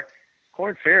so far.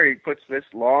 Korn Ferry puts this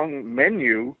long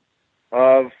menu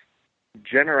of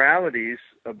generalities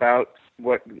about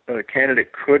what a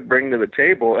candidate could bring to the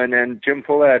table, and then Jim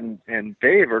Pohlad and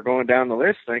Dave are going down the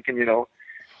list thinking,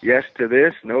 yes to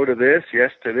this, no to this,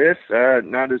 yes to this,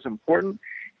 not as important.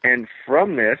 And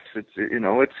from this,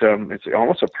 it's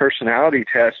almost a personality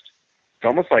test.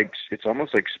 It's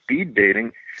almost like speed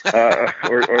dating,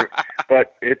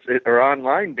 or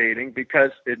online dating,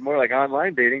 because it's more like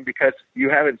online dating because you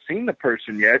haven't seen the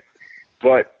person yet,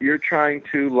 but you're trying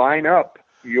to line up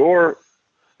your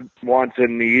wants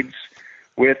and needs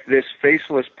with this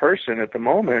faceless person at the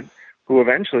moment, who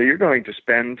eventually you're going to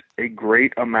spend a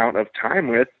great amount of time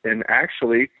with and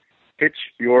actually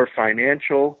pitch your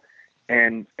financial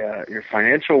and your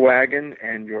financial wagon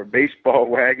and your baseball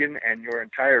wagon and your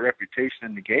entire reputation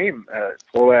in the game,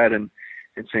 Pohlad and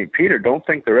St. Peter, don't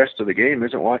think the rest of the game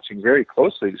isn't watching very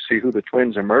closely to see who the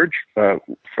Twins emerge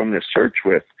from this search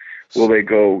with. Will they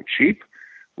go cheap?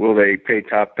 Will they pay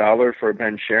top dollar for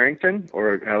Ben Sherrington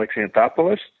or Alex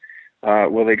Anthopoulos?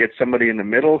 Will they get somebody in the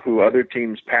middle who other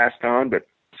teams passed on but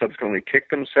subsequently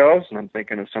kicked themselves? And I'm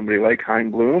thinking of somebody like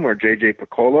Hein Bloom or J.J.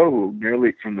 Piccolo, who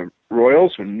nearly from the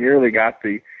Royals, who nearly got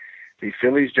the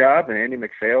Phillies job. And Andy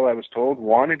MacPhail, I was told,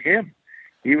 wanted him.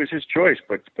 He was his choice,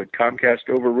 but Comcast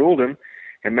overruled him.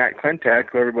 And Matt Klentak,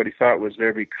 who everybody thought was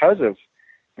there because of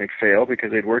MacPhail,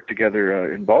 because they'd worked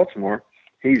together in Baltimore,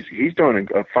 he's doing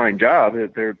a fine job.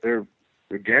 They're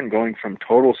again going from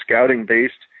total scouting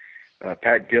based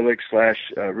Pat Gillick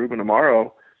 / Ruben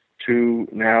Amaro to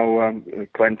now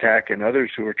Klentak and others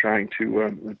who are trying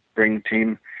to bring the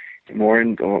team more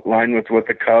in line with what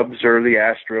the Cubs or the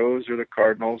Astros or the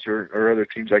Cardinals or other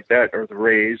teams like that, or the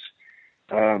Rays,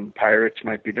 Pirates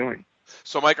might be doing.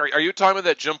 So, Mike, are you telling me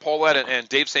that Jim Pohlad and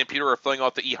Dave St. Peter are filling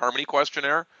out the eHarmony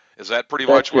questionnaire? Is that pretty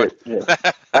much what? Yeah.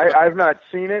 I've not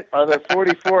seen it. Are there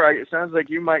 44? It sounds like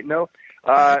you might know.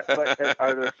 But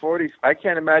are there 40? I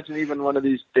can't imagine even one of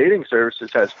these dating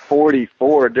services has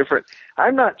 44 different.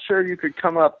 I'm not sure you could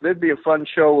come up. That'd be a fun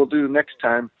show we'll do next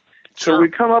time. Sure. So we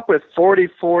come up with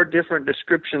 44 different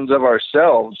descriptions of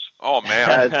ourselves. Oh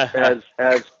man,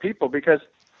 as people, because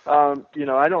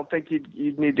I don't think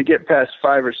you'd need to get past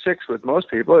 5 or 6 with most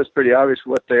people. It's pretty obvious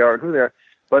what they are and who they are.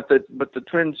 But the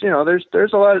Twins,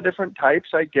 there's a lot of different types,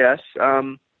 I guess,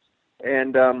 and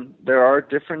there are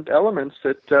different elements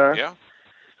that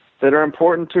that are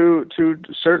important to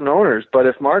certain owners. But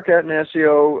if Mark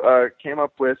Attanasio came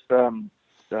up with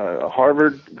a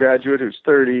Harvard graduate who's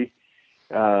 30,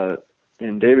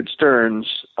 in David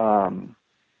Stearns,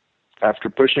 after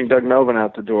pushing Doug Melvin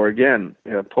out the door again,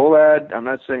 Pohlad, I'm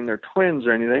not saying they're twins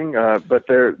or anything, but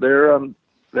they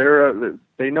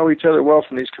know each other well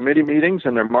from these committee meetings,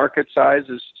 and their market size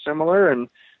is similar, and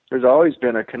there's always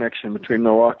been a connection between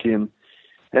Milwaukee and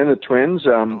the Twins,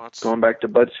 going back to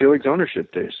Bud Selig's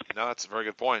ownership days. No, that's a very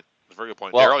good point.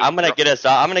 Well, I'm gonna get us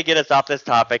off this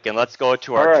topic, and let's go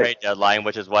to our trade deadline,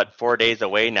 which is 4 days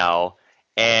away now.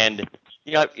 And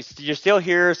you still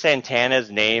hear Santana's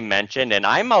name mentioned, and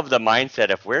I'm of the mindset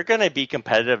if we're gonna be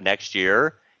competitive next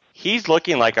year, he's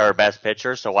looking like our best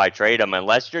pitcher, so why trade him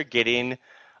unless you're getting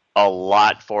a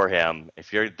lot for him? If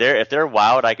they're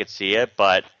wild, I could see it,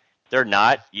 but they're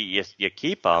not. You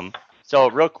keep them. So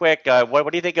real quick, what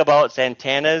do you think about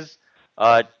Santana's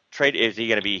trade? Is he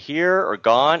going to be here or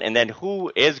gone? And then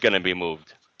who is going to be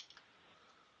moved?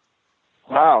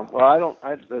 Wow. Well,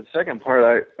 the second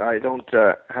part, I don't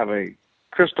have a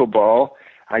crystal ball.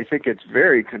 I think it's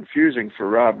very confusing for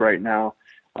Rob right now.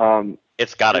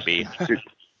 It's got to be.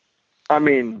 I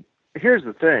mean, here's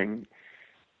the thing.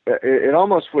 It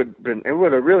almost would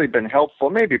have really been helpful.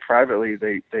 Maybe privately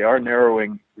they are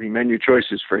narrowing the menu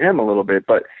choices for him a little bit,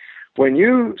 but when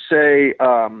you say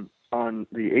on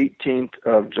the 18th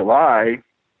of July,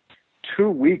 2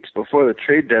 weeks before the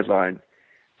trade deadline,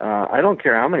 I don't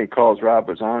care how many calls Rob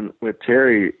was on with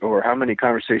Terry or how many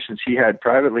conversations he had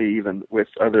privately even with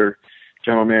other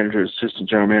general managers, assistant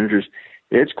general managers,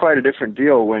 it's quite a different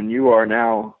deal when you are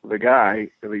now the guy,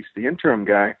 at least the interim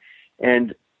guy,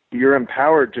 and you're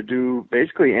empowered to do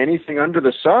basically anything under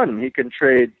the sun. He can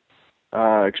trade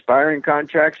expiring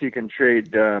contracts. He can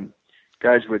trade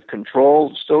guys with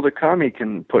control still to come. He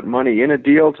can put money in a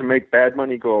deal to make bad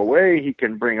money go away. He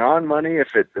can bring on money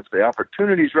if the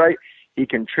opportunity's right. He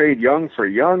can trade young for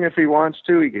young if he wants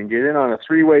to. He can get in on a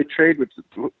 3-way trade, which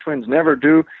the Twins never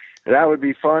do. That would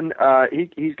be fun.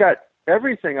 He's got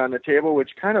everything on the table,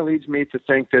 which kind of leads me to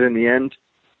think that in the end,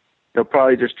 they'll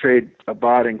probably just trade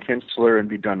Abad and Kinsler and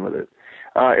be done with it.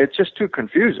 It's just too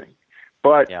confusing.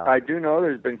 But I do know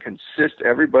there's been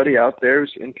everybody out there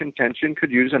who's in contention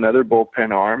could use another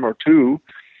bullpen arm or two.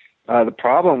 The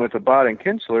problem with Abad and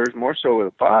Kinsler is more so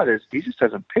with Abad is he just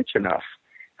doesn't pitch enough.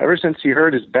 Ever since he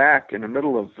hurt his back in the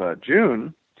middle of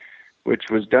June, which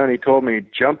was done, he told me,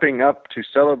 jumping up to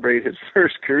celebrate his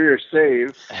first career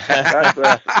save. God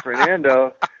bless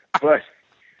Fernando.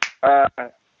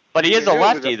 But he is a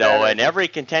lefty, though, and every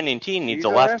contending team needs a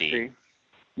lefty.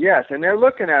 Yes, and they're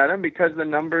looking at him because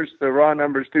the raw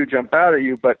numbers do jump out at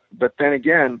you. But then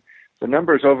again, the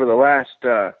numbers over the last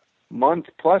month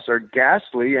plus are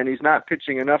ghastly, and he's not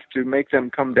pitching enough to make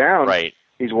them come down. Right.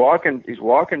 He's walking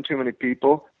too many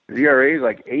people. His ERA is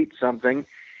like 8-something.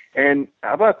 And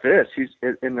how about this? He's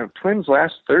in the Twins'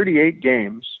 last 38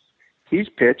 games, he's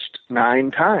pitched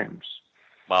 9 times.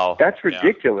 Wow. That's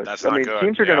ridiculous. that's I not mean, good.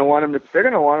 teams are going to want him to. They're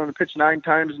going to want him to pitch 9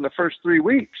 times in the first 3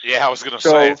 weeks. Yeah, I was going to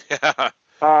say.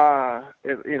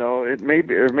 It may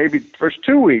be, or maybe first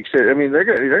 2 weeks. I mean, they're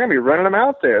going to be running them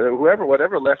out there.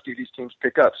 Whatever lefty these teams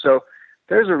pick up. So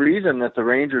there's a reason that the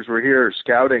Rangers were here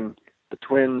scouting the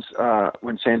Twins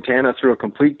when Santana threw a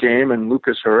complete game and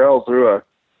Lucas Harrell threw a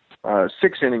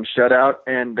 6-inning shutout,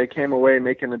 and they came away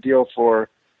making a deal for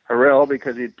Harrell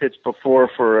because he'd pitched before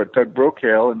for Doug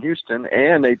Brocail in Houston,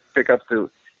 and they pick up a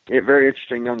very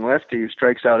interesting young lefty who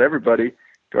strikes out everybody,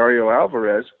 Dario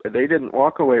Alvarez. They didn't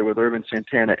walk away with Irvin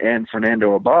Santana and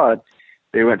Fernando Abad.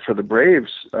 They went for the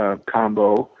Braves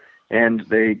combo, and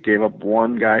they gave up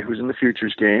one guy who's in the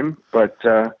futures game, but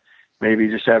maybe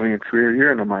just having a career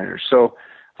year in the minors. So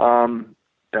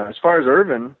as far as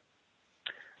Irvin,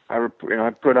 I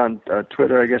put on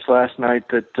Twitter, I guess, last night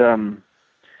that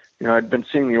I'd been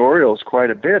seeing the Orioles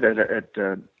quite a bit at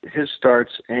his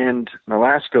starts and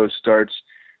Nolasco's starts,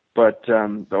 but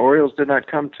the Orioles did not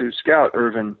come to scout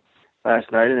Irvin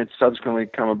last night, and it's subsequently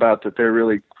come about that they're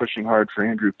really pushing hard for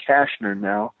Andrew Cashner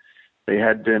now. They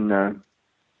had been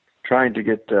trying to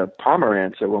get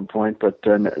Pomerantz at one point, but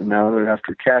now they're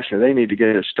after Cashner. They need to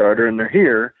get a starter, and they're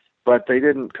here, but they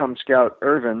didn't come scout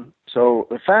Irvin. So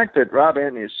the fact that Rob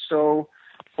Antony is so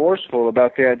forceful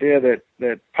about the idea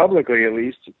that publicly, at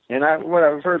least, and what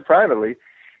I've heard privately,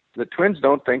 the Twins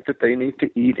don't think that they need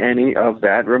to eat any of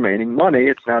that remaining money.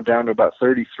 It's now down to about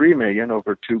 $33 million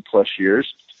over 2+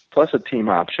 years, plus a team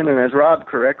option. And as Rob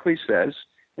correctly says,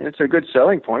 and it's a good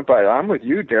selling point, but I'm with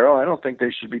you, Daryl. I don't think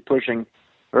they should be pushing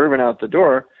Irvin out the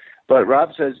door. But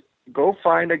Rob says, go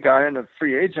find a guy in the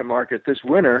free agent market this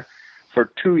winter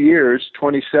for 2 years,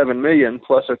 $27 million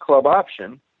plus a club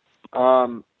option.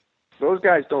 Those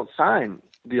guys don't sign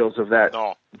deals of that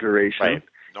duration. Right.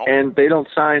 No. And they don't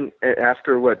sign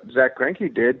after what Zach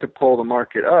Greinke did to pull the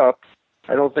market up.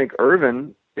 I don't think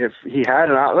Irvin, if he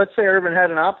had let's say Irvin had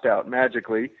an opt-out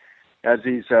magically, as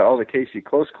all the Casey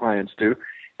Close clients do.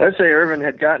 Let's say Irvin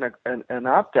had gotten an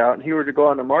opt-out and he were to go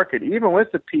on the market, even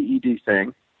with the PED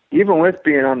thing, even with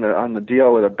being on the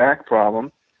deal with a back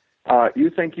problem. You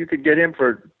think you could get him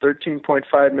for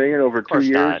 $13.5 million over 2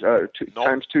 years,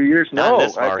 times 2 years? Not No, in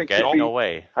this I market. think No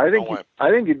way. I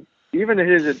think even at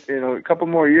his a couple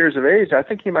more years of age, I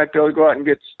think he might be able to go out and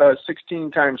get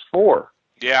 16 times 4.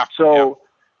 Yeah. So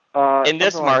in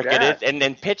this market, like and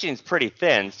then pitching's pretty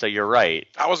thin. So you're right.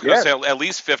 I was going to say at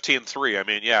least 15-3. I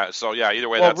mean, yeah. So yeah, either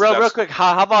way, Well, that's real quick,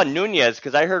 how about Nunez?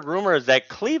 Because I heard rumors that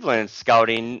Cleveland's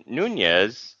scouting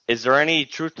Nunez. Is there any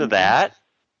truth to that?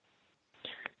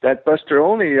 That Buster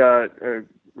Olney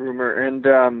rumor, and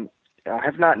I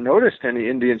have not noticed any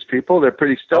Indians people. They're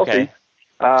pretty stealthy, Okay.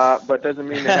 But doesn't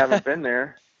mean they haven't been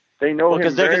there. They know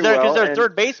him very well. Because their and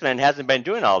third baseman hasn't been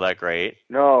doing all that great.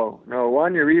 No,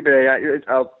 Juan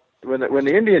Uribe. When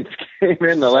the Indians came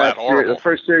in the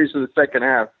first series of the second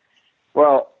half,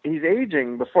 well, he's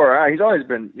aging before. He's always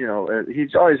been,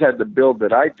 he's always had the build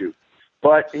that I do.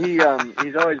 But he's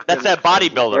always That's been that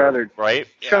bodybuilder, rather right?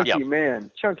 chunky man.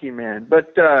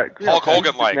 But Hulk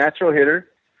Hogan-like. Natural hitter,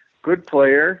 good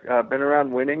player, been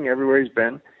around winning everywhere he's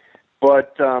been.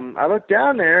 But I looked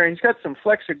down there, and he's got some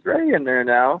flecks of gray in there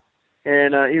now,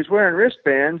 and he was wearing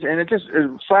wristbands, and it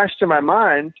flashed to my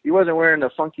mind. He wasn't wearing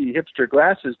the funky hipster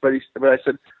glasses, but I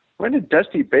said, when did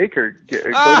Dusty Baker go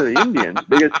to the Indians?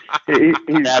 Because he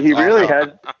really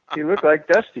he looked like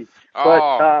Dusty.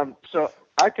 But so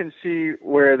I can see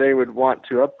where they would want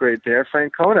to upgrade there.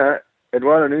 Francona,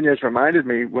 Eduardo Nunez reminded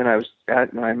me when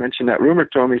I mentioned that rumor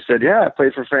to him. He said, "Yeah, I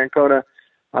played for Francona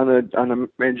on the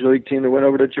major league team that went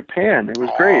over to Japan. It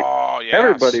was great. Yes.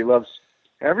 Everybody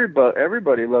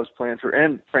loves playing for."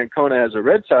 And Francona, as a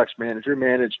Red Sox manager,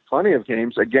 managed plenty of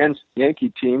games against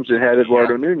Yankee teams that had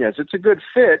Eduardo Nunez. It's a good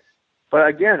fit, but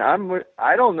again,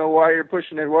 I don't know why you're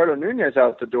pushing Eduardo Nunez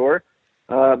out the door.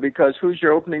 Because who's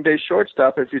your opening day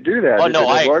shortstop if you do that? Oh no,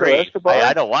 I agree. Escobar?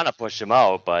 I don't want to push him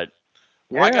out, but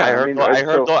yeah,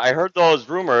 I heard those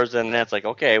rumors, and that's like,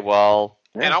 okay, well.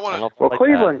 Yeah. And I want to. Well,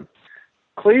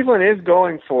 Cleveland is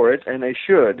going for it, and they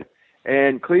should.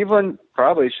 And Cleveland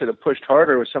probably should have pushed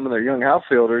harder with some of their young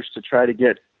outfielders to try to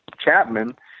get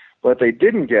Chapman, but they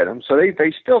didn't get him. So they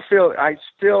still feel. I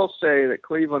still say that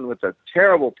Cleveland, with a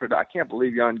terrible production, I can't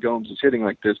believe Yan Gomes is hitting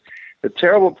like this. The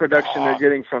terrible production they're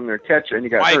getting from their catcher, and he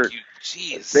got hurt.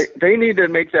 They need to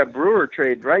make that Brewer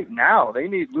trade right now. They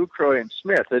need Lucroy and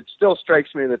Smith. It still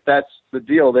strikes me that that's the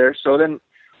deal there. So then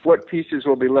what pieces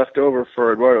will be left over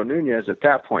for Eduardo Nunez at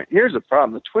that point? Here's the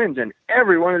problem. The Twins, in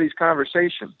every one of these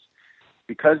conversations,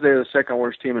 because they're the second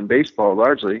worst team in baseball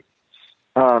largely,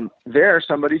 they're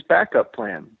somebody's backup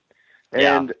plan.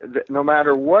 And no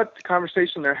matter what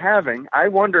conversation they're having, I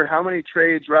wonder how many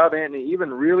trades Rob Antony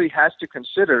even really has to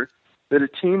consider that a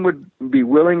team would be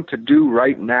willing to do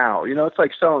right now. You know, it's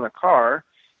like selling a car.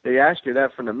 They ask you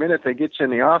that from the minute they get you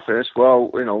in the office.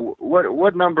 Well, you know,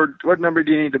 what number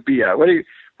do you need to be at? What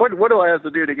do I have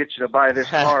to do to get you to buy this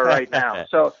car right now?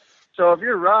 So if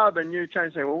you're Rob and you're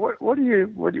trying to say, well, what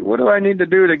do I need to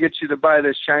do to get you to buy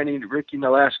this shiny Ricky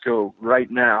Nolasco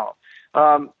right now?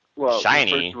 Well,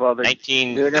 shiny. First of all, they're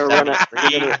going to run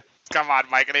it. Come on,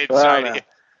 Mike, it ain't shiny.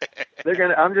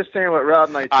 I'm just saying what Rob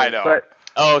might think. I know. But,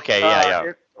 okay,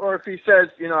 yeah. Or if he says,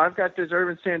 you know, I've got this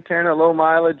Urban Santana low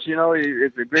mileage, you know,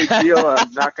 it's a great deal.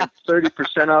 I'm knocking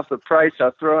 30% off the price.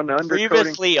 I'll throw in the undercoating.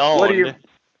 Previously owned.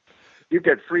 You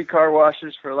get free car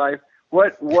washes for life.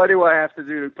 What do I have to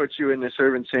do to put you in this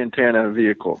Urban Santana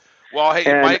vehicle? Well, hey,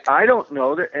 and Mike, I don't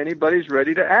know that anybody's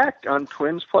ready to act on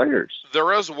Twins players.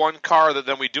 There is one car that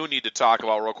then we do need to talk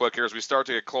about real quick here as we start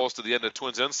to get close to the end of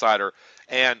Twins Insider,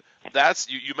 and that's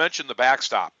you mentioned the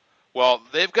backstop. Well,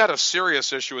 they've got a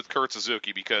serious issue with Kurt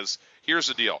Suzuki because here's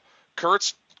the deal.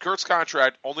 Kurt's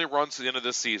contract only runs to the end of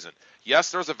this season.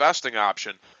 Yes, there's a vesting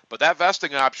option, but that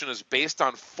vesting option is based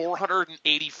on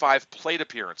 485 plate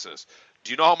appearances.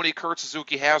 Do you know how many Kurt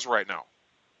Suzuki has right now?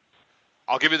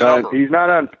 I'll give you the number. He's not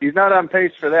on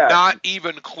pace for that. Not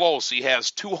even close. He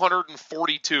has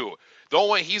 242. The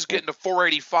only way he's getting to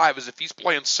 485 is if he's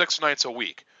playing 6 nights a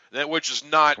week, which is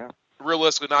not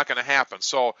realistically not going to happen.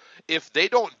 So if they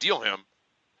don't deal him,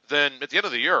 then at the end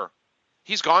of the year,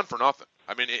 he's gone for nothing.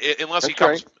 I mean, unless he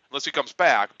comes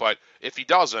back. But if he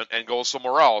doesn't and goes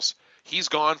somewhere else, he's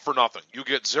gone for nothing. You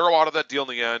get zero out of that deal in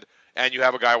the end, and you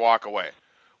have a guy walk away.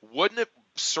 Wouldn't it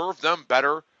serve them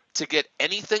better to get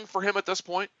anything for him at this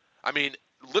point? I mean,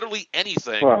 literally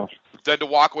anything than to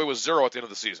walk away with zero at the end of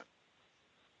the season.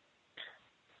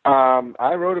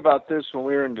 I wrote about this when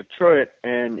we were in Detroit,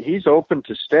 and he's open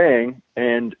to staying.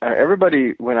 And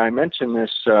everybody, when I mentioned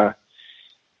this,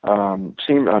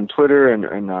 seemed on Twitter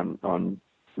and on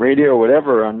radio,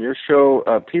 whatever, on your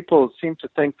show, people seem to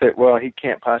think that, well, he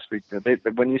can't possibly.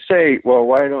 When you say, well,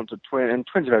 why don't the Twins? And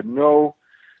Twins have had no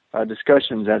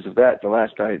discussions as of that. The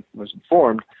last I was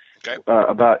informed. Okay.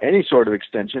 About any sort of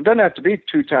extension. It doesn't have to be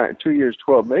 2 years,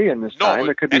 $12 million this time.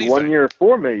 It could be anything. 1 year,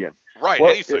 $4 million. Right.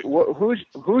 Anything.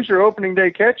 Who's your opening day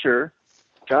catcher?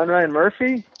 John Ryan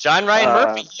Murphy. John Ryan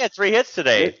Murphy. He had 3 hits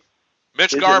today.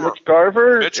 Mitch Garver. Mitch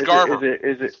Garver. Mitch Garver.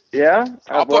 Is it? Yeah.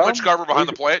 I'll put Mitch Garver behind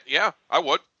the plate. Yeah, I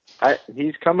would.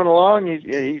 He's coming along.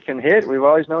 He can hit. We've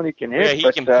always known he can hit.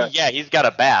 He's got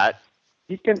a bat.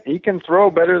 He can throw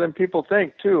better than people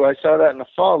think too. I saw that in the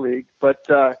fall league, but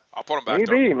I'll put him back.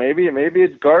 Maybe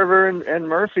it's Garver and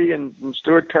Murphy and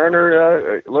Stuart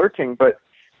Turner lurking, but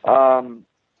I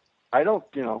don't.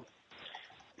 You know,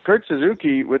 Kurt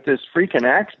Suzuki with this freaking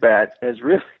axe bat has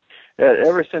really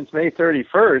ever since May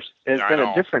 31st has been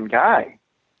a different guy.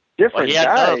 He had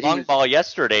another long ball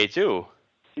yesterday too.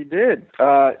 He did.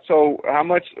 So how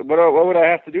much? What would I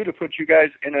have to do to put you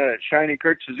guys in a shiny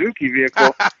Kurt Suzuki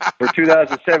vehicle for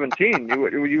 2017?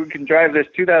 You can drive this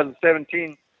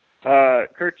 2017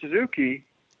 Kurt Suzuki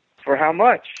for how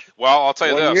much? Well, I'll tell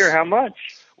you this. 1 year, how much?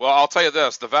 Well, I'll tell you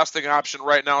this. The vesting option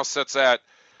right now sits at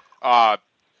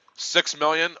 $6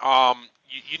 million.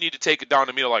 You need to take it down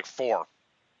to me to like 4.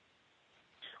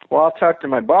 Well, I'll talk to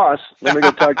my boss. Let me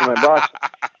go talk to my boss.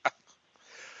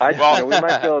 We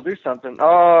might be able to do something.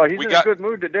 Oh, he's in a good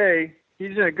mood today.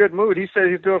 He's in a good mood. He said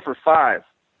he'd do it for 5.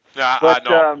 Yeah, I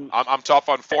know. I'm tough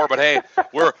on 4, but hey,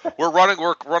 we're running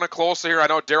close here. I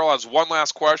know Daryl has one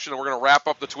last question, and we're going to wrap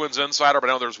up the Twins Insider. But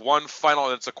I know there's one final,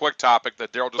 and it's a quick topic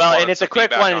that Daryl just wanted and it's a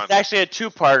quick one. It's actually a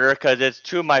 2-parter because it's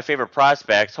 2 of my favorite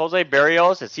prospects. Jose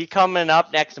Berrios, is he coming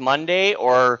up next Monday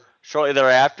or shortly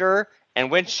thereafter?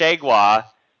 And when's Shagwa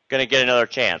going to get another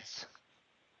chance?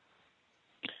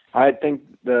 I think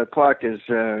the clock is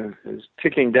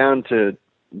ticking down to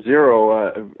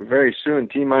 0 very soon.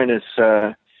 T-minus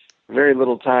very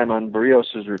little time on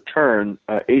Berrios' return.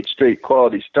 8 straight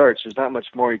quality starts. There's not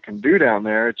much more he can do down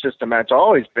there. It's just a match.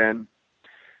 Always been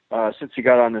since he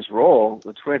got on this roll.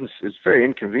 The Twins, it's very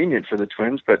inconvenient for the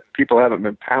Twins, but people haven't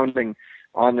been pounding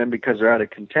on them because they're out of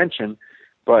contention.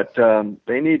 But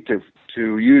they need to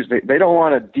use. They don't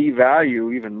want to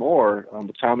devalue even more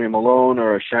Tommy Malone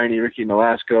or a shiny Ricky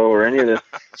Nolasco or any of this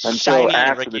until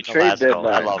after the trade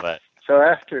deadline. I love it. So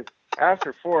after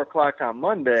 4 o'clock on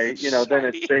Monday, then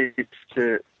it's safe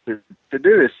to do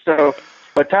this. So,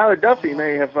 but Tyler Duffy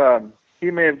may have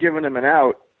given him an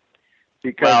out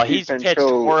because he's pitched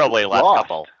horribly last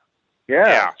couple.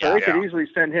 Yeah, so they could easily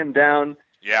send him down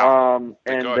Yeah.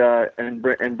 And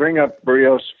bring up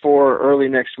Berrios for early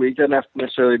next week. Doesn't have to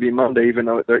necessarily be Monday, even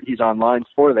though he's online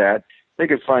for that. They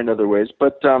could find other ways,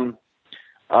 but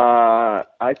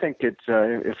I think if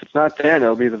it's not then,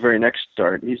 it'll be the very next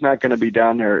start. He's not going to be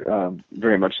down there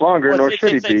very much longer, nor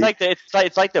should he be.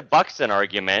 It's like the Buxton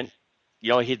argument.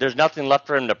 There's nothing left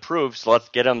for him to prove, so let's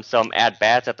get him some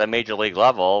at-bats at the major league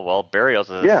level. Well, Berrios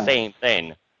is the same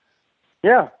thing.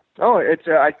 Yeah. Oh, it's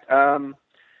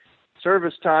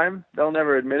service time. They'll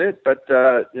never admit it, but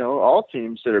all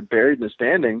teams that are buried in the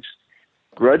standings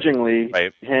grudgingly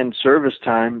hand service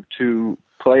time to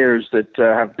players that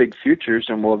have big futures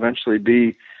and will eventually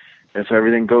be, if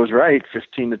everything goes right,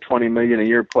 15 to 20 million a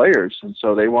year players. And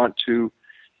so they want to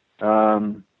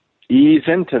ease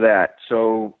into that.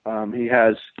 So he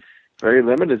has very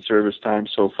limited service time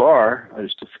so far,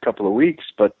 just a couple of weeks.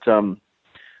 But if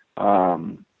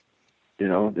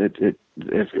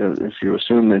you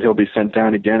assume that he'll be sent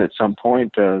down again at some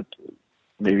point,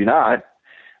 maybe not.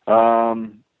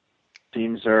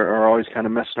 Teams are always kind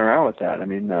of messing around with that. I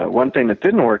mean, one thing that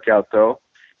didn't work out, though,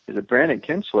 is that Brandon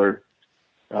Kintzler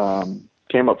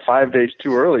came up 5 days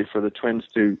too early for the Twins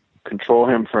to control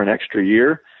him for an extra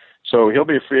year. So he'll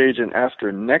be a free agent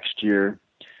after next year.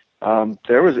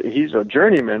 He's a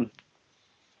journeyman,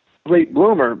 late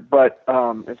bloomer, but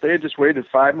if they had just waited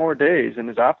 5 more days and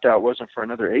his opt-out wasn't for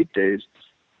another 8 days,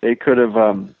 they could have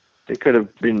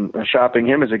been shopping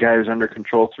him as a guy who's under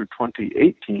control through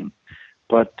 2018.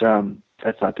 But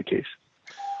that's not the case.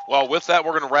 Well, with that,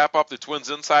 we're going to wrap up the Twins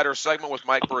Insider segment with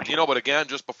Mike Bernardino. But again,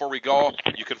 just before we go,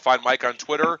 you can find Mike on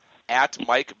Twitter at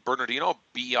Mike Bernardino,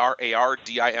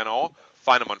 Bernardino.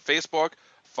 Find him on Facebook.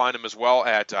 Find him as well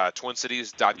at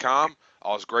twincities.com.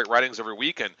 All his great writings every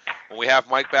week. And when we have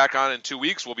Mike back on in 2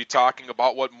 weeks, we'll be talking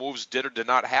about what moves did or did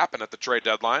not happen at the trade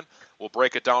deadline. We'll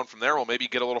break it down from there. We'll maybe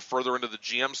get a little further into the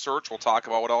GM search. We'll talk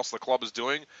about what else the club is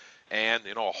doing. And,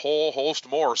 a whole host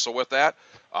more. So with that,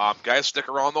 guys, stick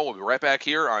around, though. We'll be right back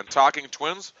here on Talking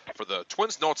Twins for the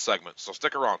Twins Notes segment. So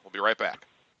stick around. We'll be right back.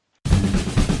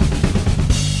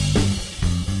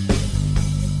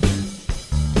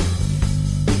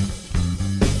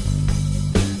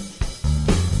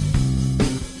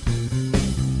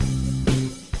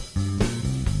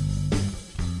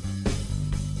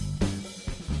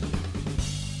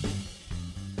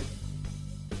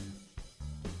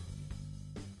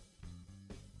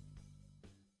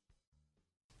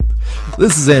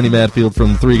 This is Andy Matfield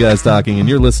from Three Guys Talking, and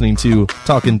you're listening to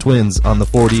Talking Twins on the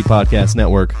 4D Podcast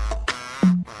Network.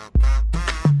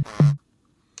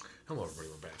 Hello, everybody.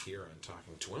 We're back here on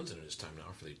Talking Twins, and it is time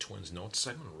now for the Twins Notes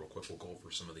segment. Real quick, we'll go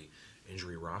over some of the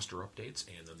injury roster updates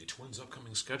and then the Twins'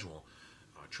 upcoming schedule.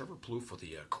 Trevor Plouffe with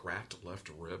the cracked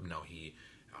left rib. Now he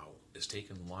is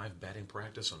taking live batting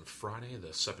practice on Friday, the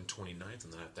 7/29th,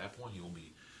 and then at that point he will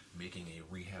be making a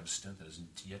rehab stint that is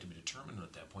yet to be determined. And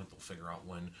at that point, they'll figure out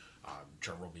when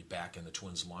Trevor will be back in the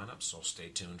Twins lineup. So stay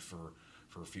tuned for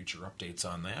future updates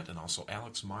on that. And also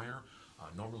Alex Meyer,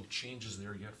 no real changes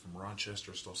there yet from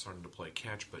Rochester. Still starting to play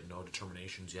catch, but no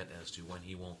determinations yet as to when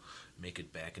he will make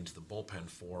it back into the bullpen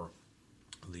for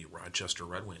the Rochester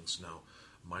Red Wings. Now,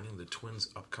 minding the Twins'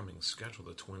 upcoming schedule,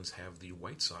 the Twins have the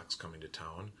White Sox coming to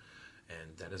town,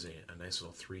 and that is a nice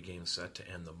little 3-game set to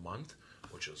end the month,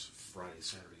 which is Friday,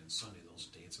 Saturday, and Sunday. Those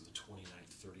dates are the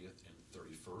 29th, 30th, and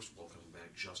 31st. Welcoming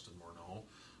back Justin Morneau,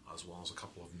 as well as a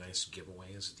couple of nice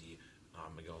giveaways, the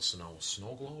Miguel Sano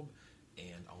Snow Globe,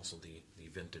 and also the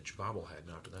vintage bobblehead.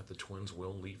 Now, after that, the Twins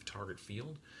will leave Target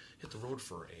Field, hit the road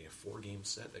for a 4-game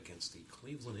set against the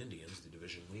Cleveland Indians, the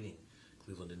division-leading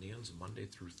Cleveland Indians, Monday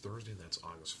through Thursday. That's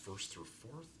August 1st through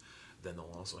 4th. Then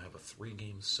they'll also have a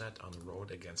 3-game set on the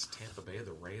road against Tampa Bay,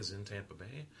 the Rays in Tampa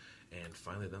Bay. And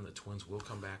finally, then the Twins will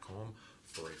come back home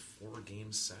for a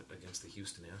 4-game set against the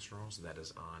Houston Astros. That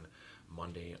is on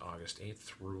Monday, August 8th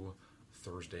through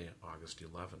Thursday, August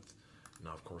 11th.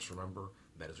 Now, of course, remember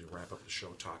that as we wrap up the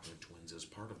show, Talking Twins is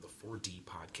part of the 4D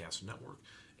Podcast Network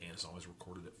and is always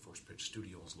recorded at First Pitch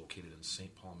Studios located in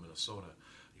St. Paul, Minnesota.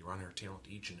 Your on-air talent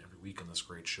each and every week on this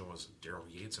great show is Daryl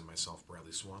Yates and myself,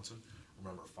 Bradley Swanson.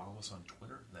 Remember, follow us on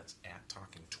Twitter. That's at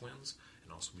Talking Twins.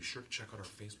 And also be sure to check out our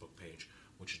Facebook page,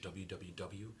 which is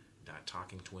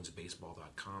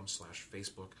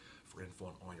www.talkingtwinsbaseball.com/Facebook for info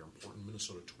on all your important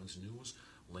Minnesota Twins news,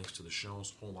 links to the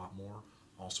shows, a whole lot more.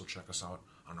 Also check us out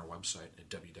on our website at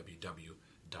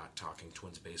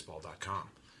www.talkingtwinsbaseball.com.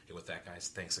 Hey, with that, guys,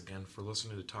 thanks again for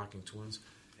listening to Talking Twins,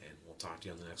 and we'll talk to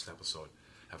you on the next episode.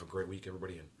 Have a great week,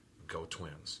 everybody, and go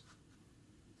Twins.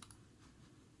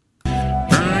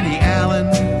 Bernie Allen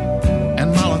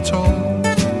and Molotov.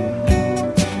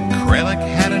 Kralik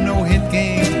had a no-hit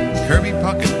game. Kirby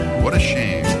Puckett, what a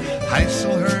shame.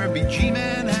 Heisel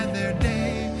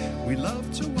We love